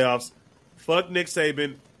in the playoffs. Fuck Nick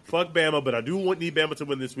Saban. Fuck Bama, but I do need Bama to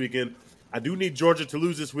win this weekend. I do need Georgia to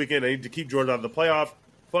lose this weekend. I need to keep Georgia out of the playoff.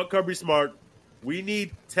 Fuck Kirby Smart. We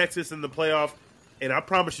need Texas in the playoff, and I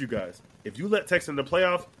promise you guys, if you let Texas in the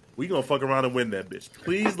playoff, we going to fuck around and win that bitch.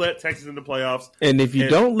 Please let Texas in the playoffs. And if you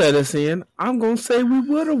don't let us in, I'm going to say we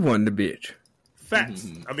would have won the bitch. Facts.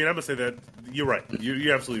 I mean, I'm going to say that. You're right.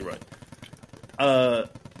 You're absolutely right.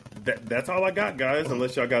 That's all I got, guys,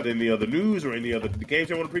 unless y'all got any other news or any other games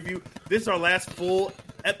y'all want to preview. This is our last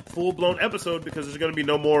full-blown episode because there's going to be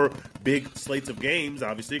no more big slates of games,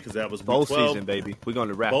 obviously, because that was bowl week 12. season, baby. We're going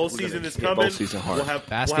to wrap. Bowl season is coming. Bowl season hard. We'll have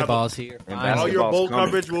Basketball's here. all your bowl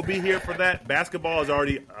coverage will be here for that. Basketball is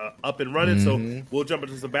already up and running, so we'll jump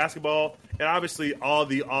into some basketball. And obviously, all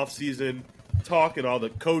the off-season talk and all the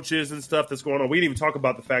coaches and stuff that's going on. We didn't even talk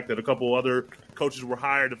about the fact that a couple other coaches were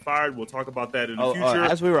hired and fired. We'll talk about that in the future.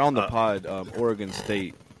 As we were on the pod, Oregon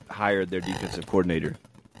State hired their defensive coordinator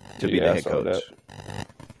to be the head coach.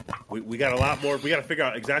 We got a lot more. We got to figure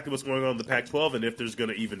out exactly what's going on in the Pac-12 and if there's going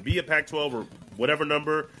to even be a Pac-12 or whatever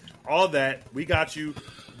number. All that. We got you.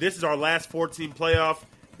 This is our last 14 playoff.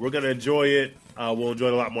 We're going to enjoy it. We'll enjoy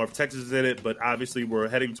it a lot more if Texas is in it, but obviously we're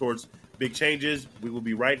heading towards big changes. We will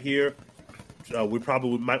be right here. We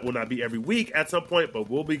probably will not be every week at some point, but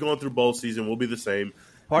we'll be going through bowl season. We'll be the same.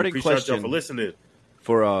 Parting Appreciate question y'all for listening.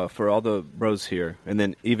 For all the bros here, and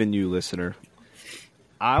then even you, listener.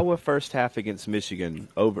 Iowa first half against Michigan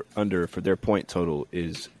under for their point total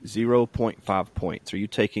is 0.5 points. Are you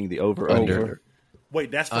taking the over?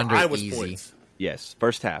 Wait, that's for Under Iowa's easy. points. Yes,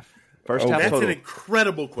 first half. First half That's total. an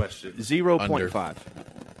incredible question. 0.5.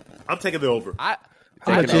 I'm taking the over. How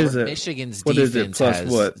much is it? Michigan's What is it, defense plus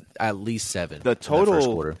has what? at least 7. The in the first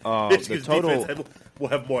total, quarter. Michigan's the total defense will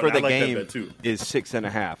have more. for I the like game that bet too. is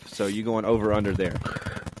 6.5. So you going over under there?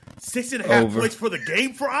 6.5 Over. points for the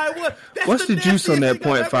game for Iowa. That's What's the juice on that nastiest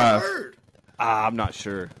thing I've ever 0.5? heard. I'm not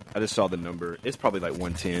sure. I just saw the number. It's probably like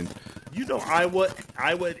 110. You know, Iowa.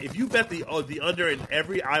 If you bet the under in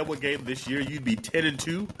every Iowa game this year, you'd be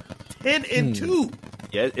 10-2. 10-2.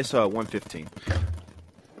 Yeah, it's 115.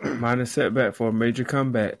 Minus setback for a major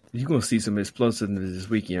comeback. You're going to see some explosiveness this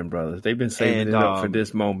weekend, brothers. They've been saving it up for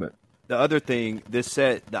this moment. The other thing,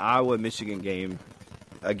 the Iowa-Michigan game,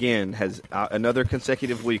 again, has another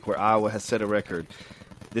consecutive week where Iowa has set a record.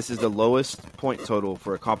 This is the lowest point total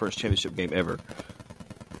for a conference championship game ever.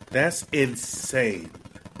 That's insane.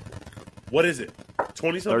 What is it?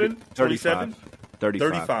 20-something? 27?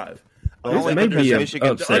 35. This may be an Michigan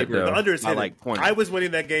upset, The though. under is I hitting. like points. I was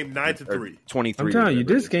winning that game 9-3. 23. I'm telling you,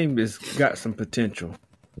 this game has got some potential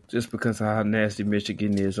just because of how nasty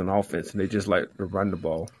Michigan is on offense, and they just like to run the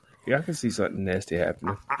ball. Yeah, I can see something nasty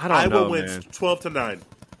happening. I don't Iowa know, wins man. 12-9.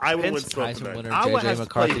 Iowa Penn wins 12-9. Heisman winner Iowa J.J. has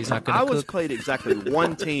McCarthy's not going to Iowa's cook. played exactly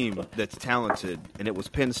one team that's talented, and it was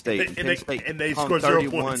Penn State. And Penn they- State and they hung scored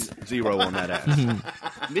 0 points. 31-0 on that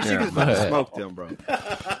ass. Michigan's about to smoke them, bro.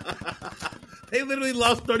 They literally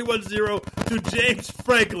lost 31-0 to James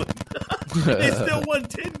Franklin. They still won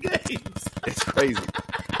 10 games. It's crazy.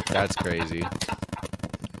 That's crazy.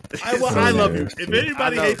 Iowa, I love you. nasty. If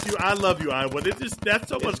anybody I know. hates you, I love you, Iowa. That's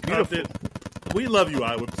so much content. We love you,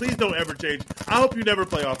 Iowa. Please don't ever change. I hope you never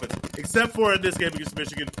play offense, except for in this game against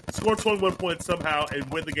Michigan. Score 21 points somehow and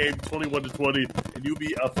win the game 21-20, and you'll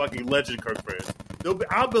be a fucking legend, Kirk Ferentz.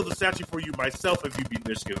 I'll build a statue for you myself if you beat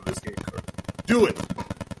Michigan in this game, Kirk. Do it.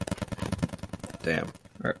 Damn.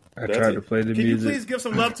 I That's tried it. to play the Can music. you please give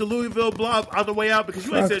some love to Louisville Blob on the way out because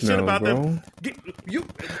you ain't Fuck said shit no, about bro. them.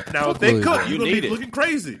 Now, if they Louisville. cook, You you're going to need be it. looking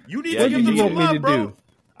crazy. You need Yeah, to you give them need some it. What love, you bro. do?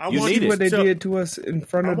 I You want need See it. what they to- did to us in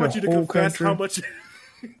front I of want you the to whole confess country. how much.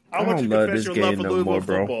 I I want don't you to love confess this your love game for no Louisville more,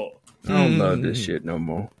 bro. football. I don't love this shit no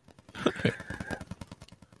more.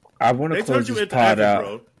 I want They to close turned you this into pod Evan, out.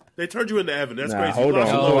 bro. They turned you into Evan. That's Nah, crazy. hold You on. lost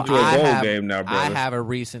I'm your going love. to a bowl game now, I brother. have a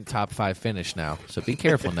recent top 5 finish now, so be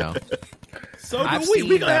careful now. So I've do we. seen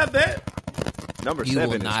We gonna that. have that. Number You will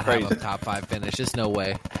 7 is not crazy. have a top 5 finish. There's no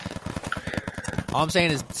way. All I'm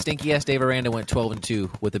saying is stinky ass Dave Aranda went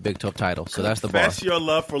 12-2 with the Big 12 title, so that's the bar. Confess your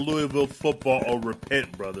love for Louisville football or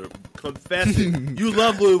repent, brother. Confess it. You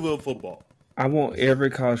love Louisville football. I want every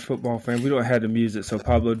college football fan. We don't have the music, so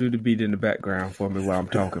Pablo, do the beat in the background for me while I'm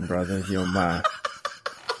talking, brother, if you don't mind.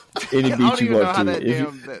 Any beat you want to.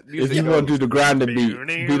 If you want to do the grinder beat on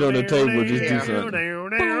the table, just do something.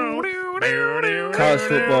 College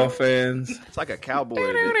football fans, It's like a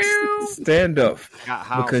cowboy. stand up Got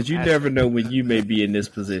house because you passion. never know when you may be in this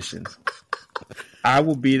position. I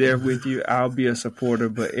will be there with you. I'll be a supporter,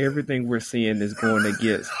 but everything we're seeing is going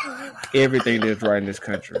against everything that's right in this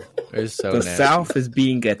country. It's so The nasty. South is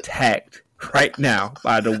being attacked right now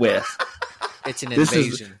by the West. It's an This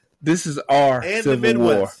invasion. This is our And the Civil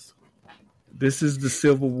War. Midwest. This is the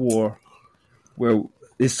Civil War where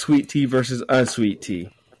it's sweet tea versus unsweet tea.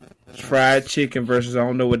 Fried chicken versus I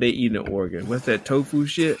don't know what they eat in Oregon. What's that tofu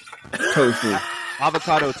shit? Tofu.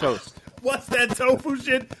 Avocado toast. What's that tofu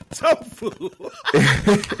shit? Tofu.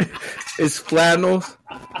 It's flannels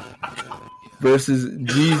versus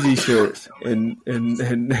Jeezy shirts and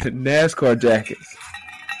NASCAR jackets.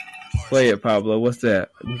 Play it, Pablo. What's that?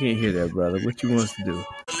 We can't hear that, brother. What you want us to do?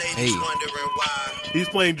 Hey, He's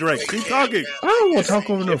playing Drake. Keep talking. I don't want to talk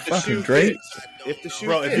over no fucking Drake. If the shoe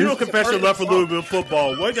Bro, if fits, you don't confess your hurt love for the fuck. Louisville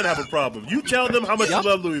football, we're going to have a problem. You tell them how much you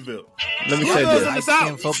love Louisville. Let me You say know this. it's in I the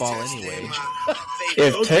stand South. football anyway.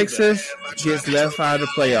 If Texas gets left out of the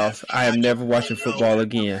playoffs, I am never watching football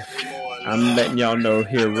again. I'm letting y'all know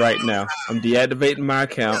here right now. I'm deactivating my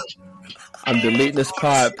account. I'm deleting this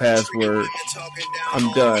pod password. I'm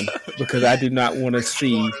done because I do not want to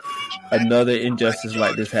see another injustice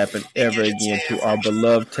like this happen ever again to our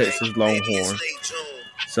beloved Texas Longhorns.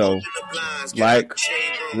 So, like,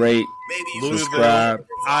 rate, subscribe.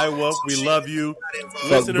 Iowa, we love you.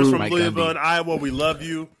 Fuck Listeners Boo. from Mike Louisville Gundy. and Iowa, we love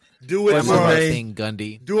you. Do it What's for his One more us. name? thing,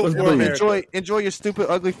 Gundy. Do it What's for Boo? America. Enjoy your stupid,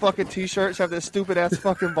 ugly fucking t-shirts. Have that stupid ass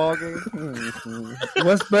fucking ball game.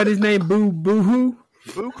 What's buddy's name? Boo who?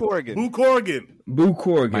 Boo Corrigan. Boo Corrigan. Boo Mike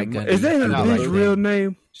Corrigan. Gundy. Is that Shout out his Mike real Gundy.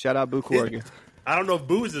 name? Shout out Boo Corrigan. I don't know if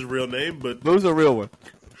Boo is his real name, but Boo's a real one.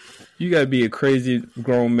 You gotta be a crazy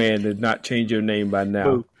grown man to not change your name by now.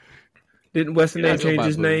 Boo. Didn't Weston Yeah, I name go change by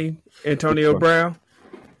his Boo. name? Antonio Brown?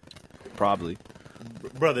 Probably.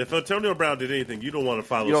 brother, if Antonio Brown did anything, you don't want to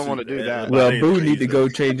follow. You don't suit want to do that. about Well, any Boo of need to these go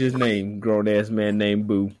things. change his name. Grown ass man named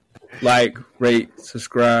Boo. Like, rate,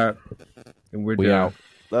 subscribe, and we're We done. out.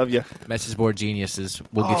 Love you. Message board geniuses.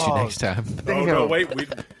 We'll get you Oh. next time. Oh no, wait, you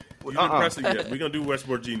didn't press it yet. We're gonna do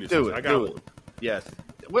Westport Genius. Do it. I got Do one. it. Yes.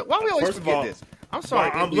 Why we always First of forget all, this? I'm sorry,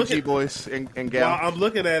 while I'm MBG looking- boys and While gal. I'm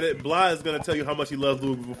looking at it, Bly is going to tell you how much he loves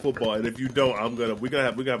Louisville football, and if you don't, we're gonna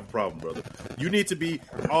have a problem, brother. You need to be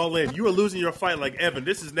all in. You are losing your fight like Evan.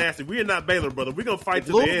 This is nasty. We are not Baylor, brother. We're gonna fight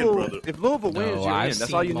to the end, brother. If Louisville wins, No, you're I've in.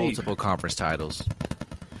 That's seen all you need. multiple conference titles.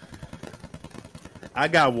 I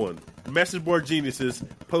got one. Message board geniuses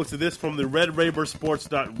posted this from the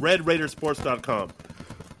RedRaidersports.com.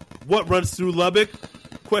 What runs through Lubbock?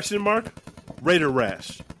 Question mark. Raider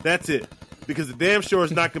rash. That's it. Because the damn sure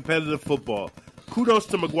is not competitive football. Kudos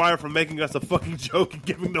to McGuire for making us a fucking joke and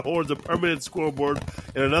giving the Horns a permanent scoreboard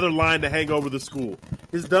and another line to hang over the school.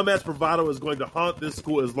 His dumbass bravado is going to haunt this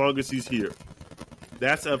school as long as he's here.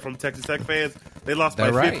 That's from Texas Tech fans. They lost by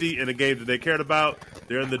They're right. 50 in a game that they cared about.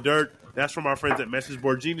 They're in the dirt. That's from our friends at Message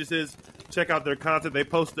Board Geniuses. Check out their content. They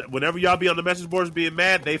post it. Whenever y'all be on the message boards being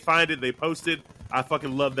mad, they find it. They post it. I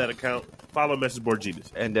fucking love that account. Follow Message Board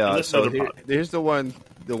Genius. And listen so to their pod. here's the one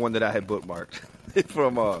that I had bookmarked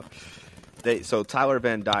from so Tyler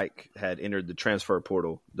Van Dyke had entered the transfer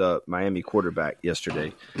portal, the Miami quarterback,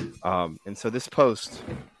 yesterday. And so this post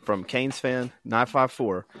from Canes fan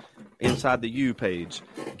 954 inside the U page,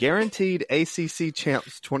 guaranteed ACC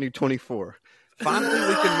champs 2024. Finally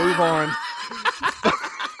we can move on.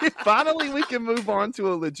 Finally we can move on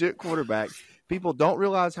to a legit quarterback. People don't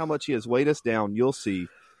realize how much he has weighed us down. You'll see.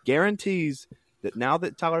 Guarantees that now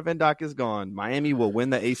that Tyler Van Dyke is gone, Miami will win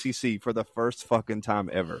the ACC for the first fucking time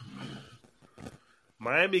ever.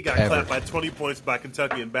 Miami got Ever. clapped by 20 points by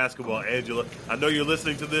Kentucky in basketball. Angela, I know you're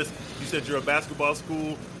listening to this. You said you're a basketball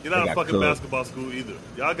school. You're not They a got fucking cooked. basketball school either.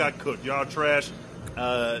 Y'all got cooked. Y'all trash.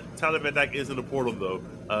 Tyler Van Dyke is in the portal,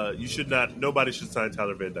 though. You should not. Nobody should sign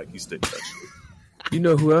Tyler Van Dyke. He's stick touch. You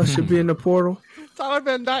know who else should be in the portal? Tyler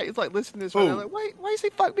Van Dyke is like listening to this right Who? now. Like, wait, why is he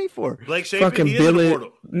fuck me for? Blake Shapen, Fucking he is in the Billy.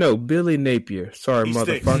 portal. No, Billy Napier. Sorry, He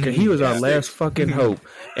stinks. motherfucker. He was our He last stinks. fucking hope.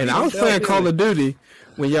 And I was playing Call of Duty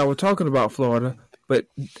when y'all were talking about Florida, but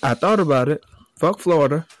I thought about it. Fuck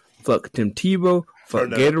Florida. Fuck Tim Tebow. Fuck Turn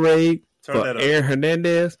that up. Gatorade. Turn Fuck that up. Aaron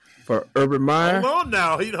Hernandez. For Urban Meyer. Hold on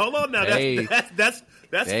now. Hold on now. Hey. That's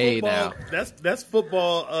That's Hey, football. now. That's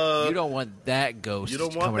football. You don't want that ghost You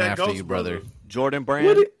don't want coming that after ghost, you, brother. Jordan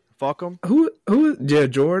Brand, fuck him. Yeah,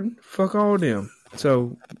 Jordan. Fuck all them.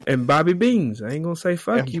 So, and Bobby Beans. I ain't gonna say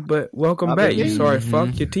fuck you, but welcome Bobby back. You Beans. sorry,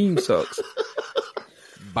 fuck. Your team sucks.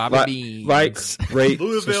 Bobby Beans. Like, rate,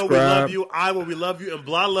 Louisville, subscribe. we love you. Iowa, we love you. And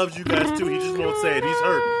Blah loves you guys too. He just won't say it. He's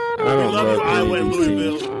hurt. I We don't love you, love Iowa any and of these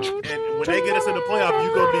Louisville. And when they get us in the playoff, you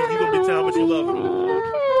gonna be telling how much you love them.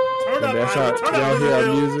 Turn And up, that's Iowa. how Turn y'all up, hear our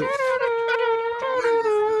Louisville. music.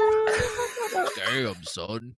 Damn, son.